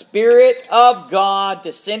the Spirit of God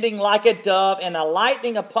descending like a dove and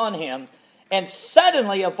alighting upon him. And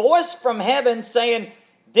suddenly a voice from heaven saying,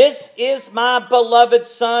 this is my beloved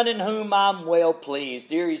Son in whom I'm well pleased.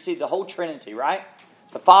 Here you see the whole Trinity, right?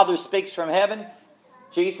 The Father speaks from heaven.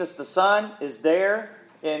 Jesus the Son is there.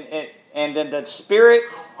 And then the Spirit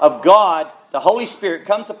of God, the Holy Spirit,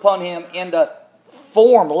 comes upon him in the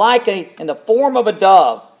form of a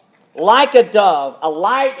dove. Like a dove,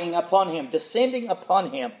 alighting upon him, descending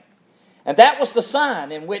upon him. And that was the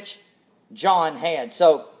sign in which John had.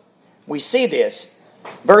 So we see this.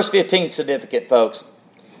 Verse 15 is significant, folks.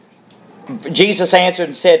 Jesus answered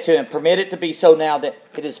and said to him, permit it to be so now that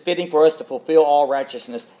it is fitting for us to fulfill all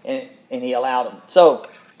righteousness. And he allowed him. So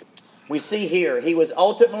we see here,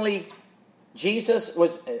 Jesus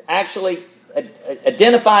was actually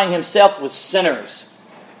identifying himself with sinners.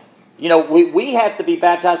 You know, we have to be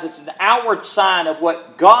baptized. It's an outward sign of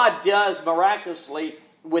what God does miraculously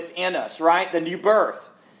within us, right? The new birth.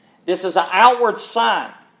 This is an outward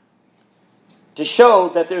sign to show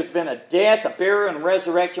that there's been a death, a burial, and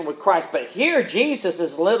resurrection with Christ. But here Jesus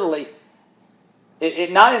is literally,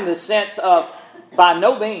 not in the sense of, by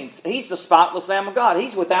no means, he's the spotless Lamb of God.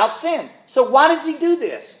 He's without sin. So why does he do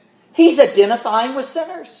this? He's identifying with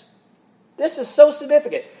sinners. This is so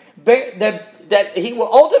significant. That he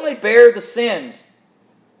will ultimately bear the sins,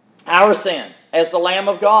 our sins, as the Lamb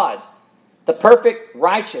of God. The perfect,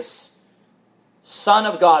 righteous Son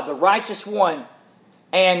of God, the righteous one.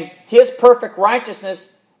 And his perfect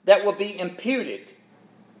righteousness that will be imputed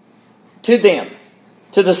to them,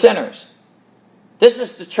 to the sinners. This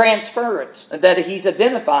is the transference that he's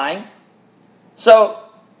identifying. So,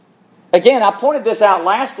 again, I pointed this out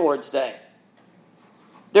last Lord's Day.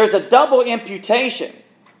 There's a double imputation.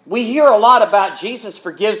 We hear a lot about Jesus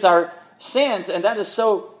forgives our sins, and that is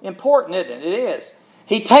so important, isn't it? It is.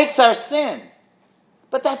 He takes our sin.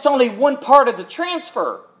 But that's only one part of the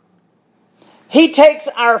transfer. He takes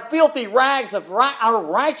our filthy rags of our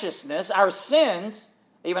righteousness, our sins,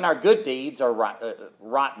 even our good deeds are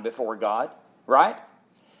rotten before God, right?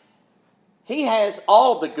 He has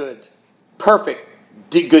all the good, perfect,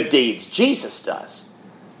 good deeds. Jesus does.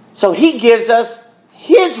 So he gives us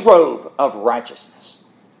his robe of righteousness.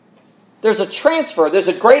 There's a transfer. There's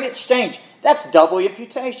a great exchange. That's double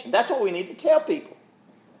imputation. That's what we need to tell people.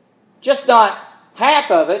 Just not half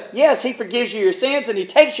of it. Yes, he forgives you your sins and he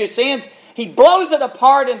takes your sins He blows it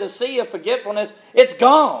apart in the sea of forgetfulness. It's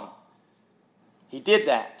gone. He did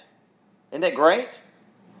that. Isn't that great?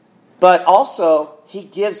 But also, He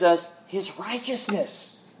gives us His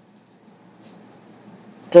righteousness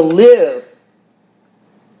to live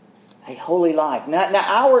a holy life.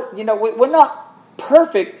 Now we're not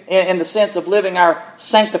perfect in the sense of living our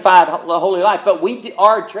sanctified, holy life, but we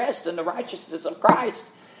are dressed in the righteousness of Christ.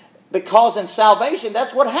 Because in salvation,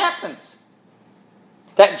 that's what happens.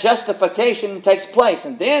 That justification takes place.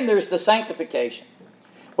 And then there's the sanctification.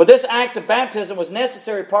 Well, this act of baptism was a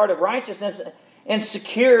necessary part of righteousness and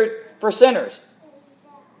secured for sinners.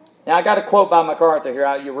 Now, I got a quote by MacArthur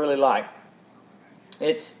here you really like.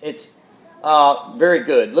 It's very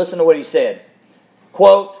good. Listen to what he said.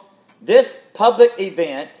 Quote, "This public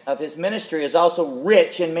event of his ministry is also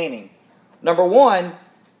rich in meaning. Number one,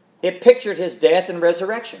 it pictured his death and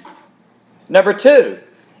resurrection. Number two,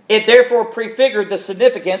 it therefore prefigured the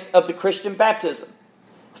significance of the Christian baptism.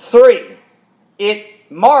 3, it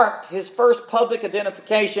marked his first public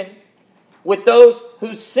identification with those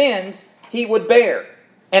whose sins he would bear.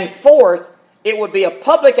 And 4th, it would be a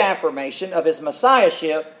public affirmation of his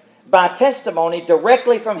messiahship by testimony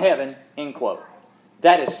directly from heaven," end quote.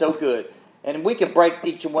 That is so good. And we could break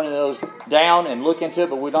each one of those down and look into it,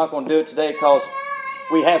 but we're not going to do it today because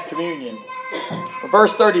we have communion.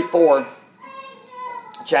 Verse 34,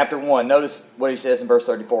 chapter 1. Notice what he says in verse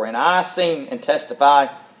 34. "And I sing and testify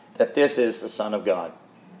that this is the Son of God."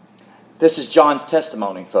 This is John's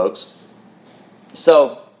testimony, folks.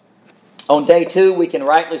 So, on day 2, we can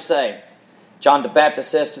rightly say, John the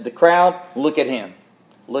Baptist says to the crowd, "Look at Him.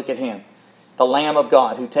 Look at Him. The Lamb of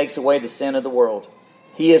God who takes away the sin of the world.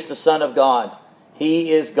 He is the Son of God.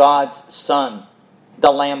 He is God's Son,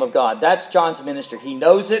 the Lamb of God." That's John's ministry. He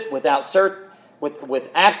knows it with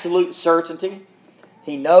absolute certainty.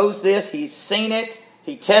 He knows this. He's seen it.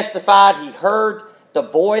 He testified. He heard the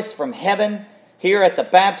voice from heaven here at the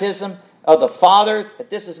baptism of the Father,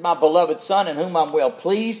 that this is my beloved Son in whom I'm well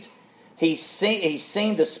pleased. He's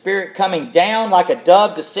seen the Spirit coming down like a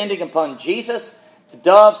dove descending upon Jesus. The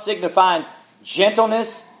dove signifying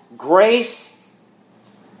gentleness, grace,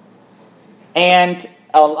 and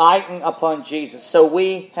alighting upon Jesus. So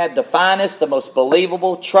we had the finest, the most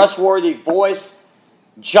believable, trustworthy voice,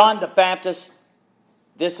 John the Baptist.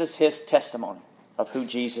 This is his testimony of who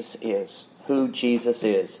Jesus is. Who Jesus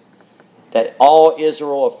is. That all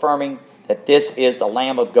Israel affirming that this is the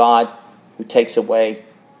Lamb of God who takes away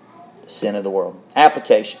the sin of the world.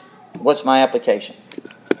 Application. What's my application?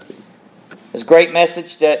 It's a great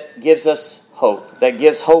message that gives us hope. That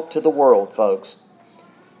gives hope to the world, folks.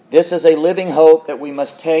 This is a living hope that we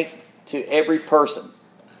must take to every person.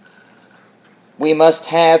 We must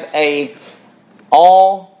have a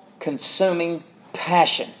all-consuming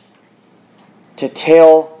passion to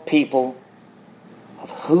tell people of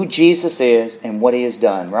who Jesus is and what He has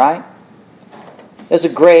done, right? There's a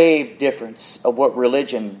grave difference of what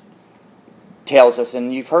religion tells us,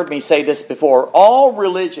 and you've heard me say this before. All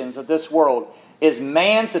religions of this world is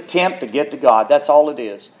man's attempt to get to God. That's all it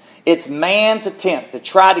is. It's man's attempt to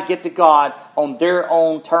try to get to God on their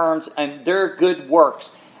own terms and their good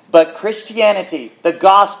works. But Christianity, the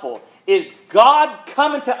gospel, is God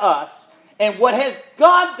coming to us, and what has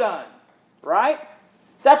God done? Right?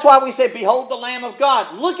 That's why we say, "Behold the Lamb of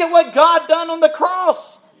God." Look at what God done on the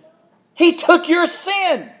cross. He took your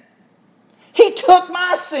sin. He took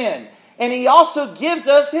my sin. And He also gives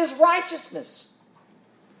us His righteousness.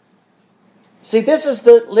 See, this is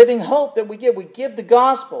the living hope that we give. We give the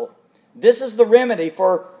gospel. This is the remedy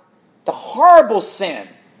for the horrible sin.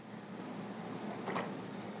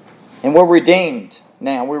 And we're redeemed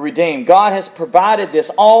now. We're redeemed. God has provided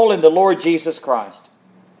this all in the Lord Jesus Christ.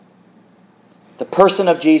 The person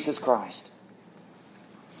of Jesus Christ.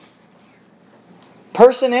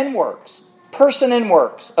 Person and works. Person and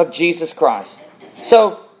works of Jesus Christ.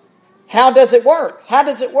 So, how does it work? How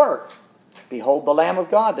does it work? Behold the Lamb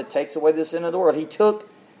of God that takes away the sin of the world. He took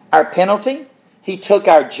our penalty. He took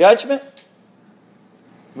our judgment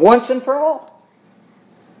once and for all.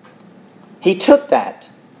 He took that.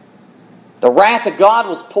 The wrath of God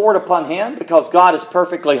was poured upon Him because God is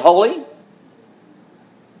perfectly holy.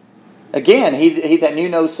 Again, he that knew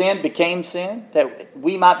no sin became sin, that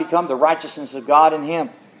we might become the righteousness of God in Him.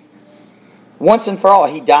 Once and for all,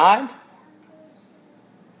 He died.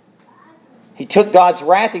 He took God's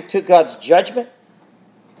wrath. He took God's judgment.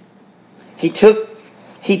 He took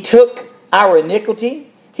our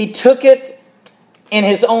iniquity. He took it in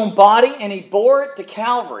His own body and He bore it to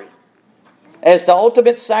Calvary as the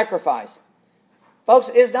ultimate sacrifice. Folks,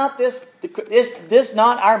 is this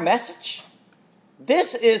not our message?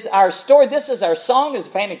 This is our story. This is our song, as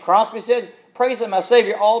Fanny Crosby said, praising my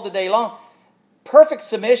Savior all the day long. Perfect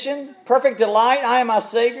submission, perfect delight. I am my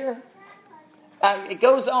Savior. It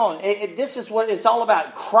goes on. This is what it's all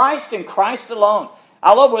about. Christ and Christ alone.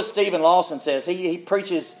 I love what Stephen Lawson says. He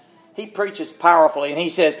preaches powerfully, and he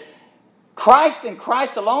says, Christ and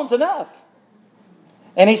Christ alone's enough.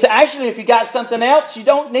 And he said, actually, if you got something else, you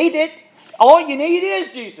don't need it. All you need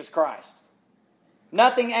is Jesus Christ.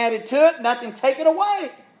 Nothing added to it, nothing taken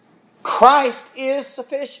away. Christ is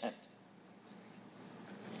sufficient.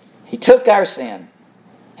 He took our sin.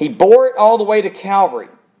 He bore it all the way to Calvary.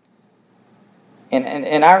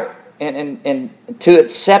 And to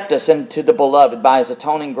accept us into the beloved by His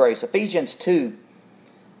atoning grace. Ephesians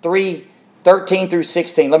 2:13 through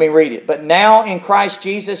 16. Let me read it. But now in Christ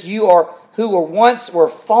Jesus, you who were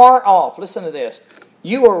far off. Listen to this.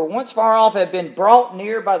 You were once far off, have been brought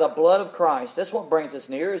near by the blood of Christ. That's what brings us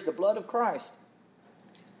near, is the blood of Christ.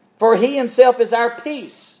 For He Himself is our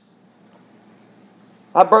peace.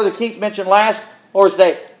 Our Brother Keith mentioned last Lord's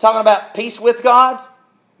Day, talking about peace with God.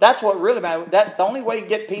 That's what really matters. The only way you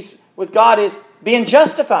get peace with God is being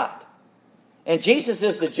justified. And Jesus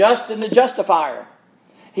is the just and the justifier.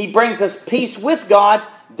 He brings us peace with God.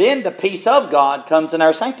 Then the peace of God comes in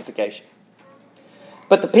our sanctification.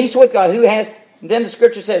 But the peace with God, then the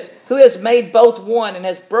Scripture says, who has made both one and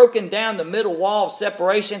has broken down the middle wall of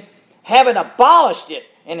separation, having abolished it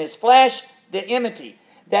in His flesh, the enmity,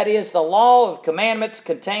 that is the law of commandments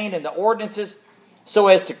contained in the ordinances, so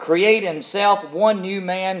as to create in Himself one new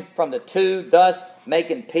man from the two, thus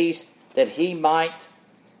making peace, that He might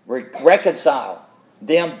reconcile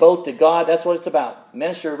them both to God. That's what it's about.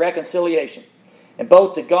 Ministry of reconciliation. And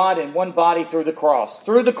both to God in one body through the cross.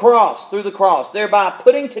 Through the cross. Thereby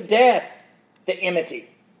putting to death the enmity.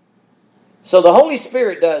 So the Holy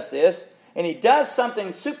Spirit does this. And He does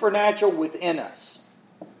something supernatural within us.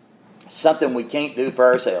 Something we can't do for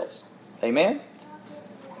ourselves. Amen?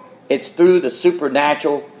 It's through the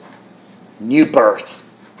supernatural new birth.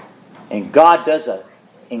 And God does an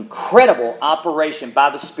incredible operation by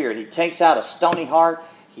the Spirit. He takes out a stony heart.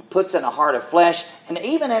 He puts in a heart of flesh. And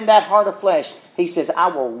even in that heart of flesh, He says, I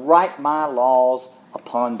will write my laws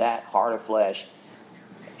upon that heart of flesh.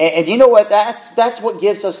 And you know what? That's what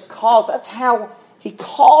gives us cause. That's how He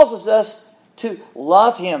causes us to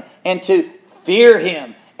love Him and to fear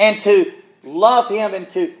Him and to love Him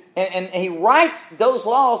and He writes those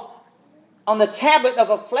laws on the tablet of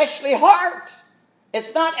a fleshly heart.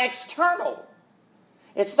 It's not external.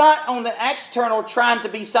 It's not on the external trying to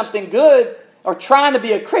be something good or trying to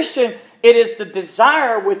be a Christian. It is the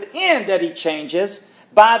desire within that He changes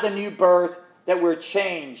by the new birth that we're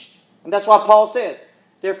changed. And that's why Paul says,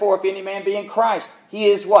 therefore, if any man be in Christ, he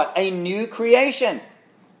is what? A new creation.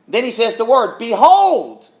 Then he says the word,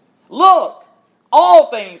 behold, look, all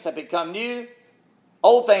things have become new.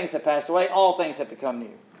 Old things have passed away. All things have become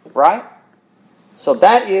new. Right? So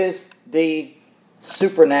that is the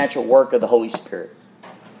supernatural work of the Holy Spirit.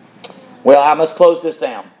 Well, I must close this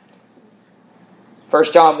down. 1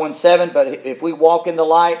 John 1:7, but if we walk in the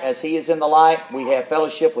light as He is in the light, we have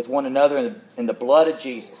fellowship with one another in the blood of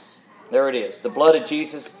Jesus. There it is. The blood of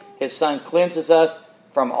Jesus, His Son, cleanses us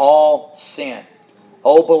from all sin.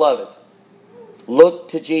 Oh, beloved, look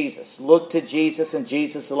to Jesus. Look to Jesus and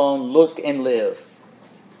Jesus alone. Look and live.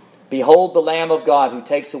 Behold the Lamb of God who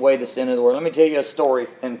takes away the sin of the world. Let me tell you a story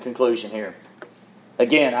in conclusion here.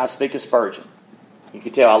 Again, I speak of Spurgeon. You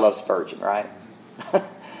can tell I love Spurgeon, right?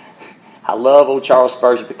 I love old Charles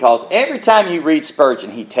Spurgeon because every time you read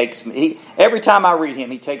Spurgeon, every time I read him,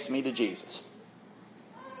 he takes me to Jesus.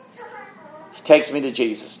 He takes me to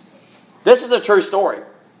Jesus. This is a true story.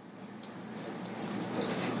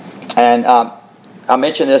 And I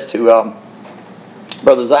mentioned this to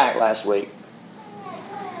Brother Zach last week.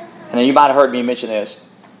 And you might have heard me mention this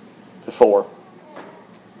before.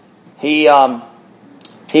 He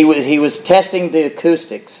was testing the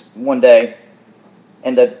acoustics one day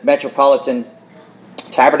in the Metropolitan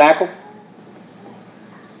Tabernacle.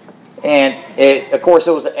 And of course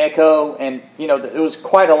it was an echo, and it was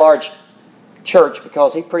quite a large church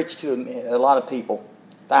because he preached to a lot of people,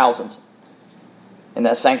 thousands, in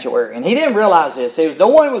that sanctuary. And he didn't realize this. No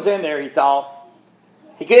one was in there, he thought.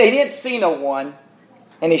 He didn't see no one.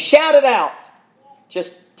 And he shouted out,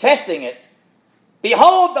 just testing it,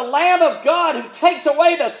 behold the Lamb of God who takes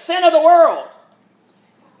away the sin of the world.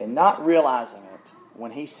 And not realizing it,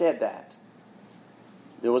 when he said that,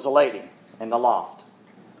 there was a lady in the loft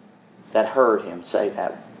that heard him say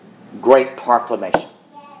that great proclamation.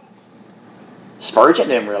 Spurgeon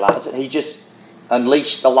didn't realize it. He just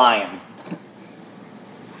unleashed the lion.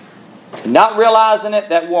 Not realizing it,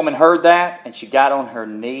 that woman heard that, and she got on her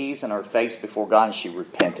knees and her face before God, and she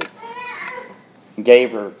repented. And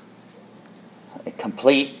gave her a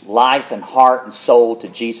complete life and heart and soul to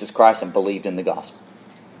Jesus Christ and believed in the gospel.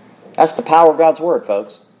 That's the power of God's Word,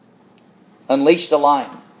 folks. Unleash the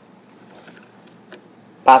lion.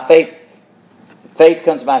 By faith. Faith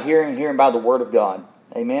comes by hearing, and hearing by the Word of God.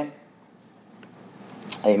 Amen?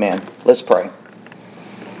 Amen. Let's pray.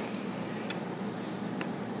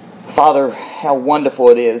 Father, how wonderful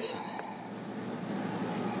it is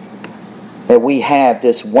that we have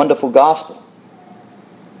this wonderful gospel.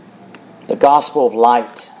 The gospel of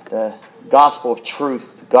light. The gospel of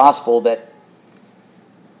truth. The gospel that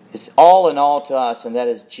is all in all to us, and that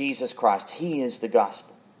is Jesus Christ. He is the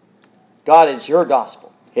gospel. God is your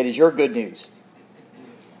gospel. It is your good news.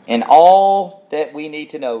 And all that we need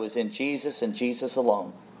to know is in Jesus and Jesus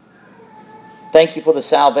alone. Thank you for the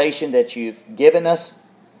salvation that you've given us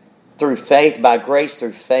through faith, by grace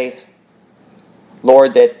through faith.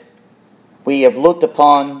 Lord, that we have looked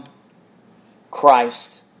upon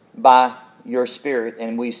Christ by your Spirit,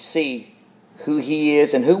 and we see who He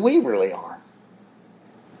is and who we really are.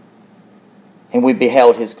 And we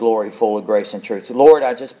beheld His glory full of grace and truth. Lord,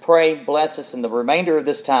 I just pray, bless us in the remainder of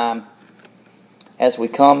this time as we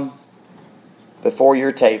come before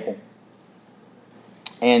your table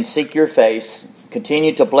and seek your face.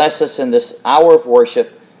 Continue to bless us in this hour of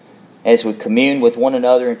worship as we commune with one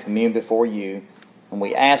another and commune before you. And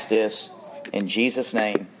we ask this in Jesus'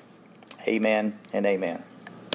 name. Amen and amen.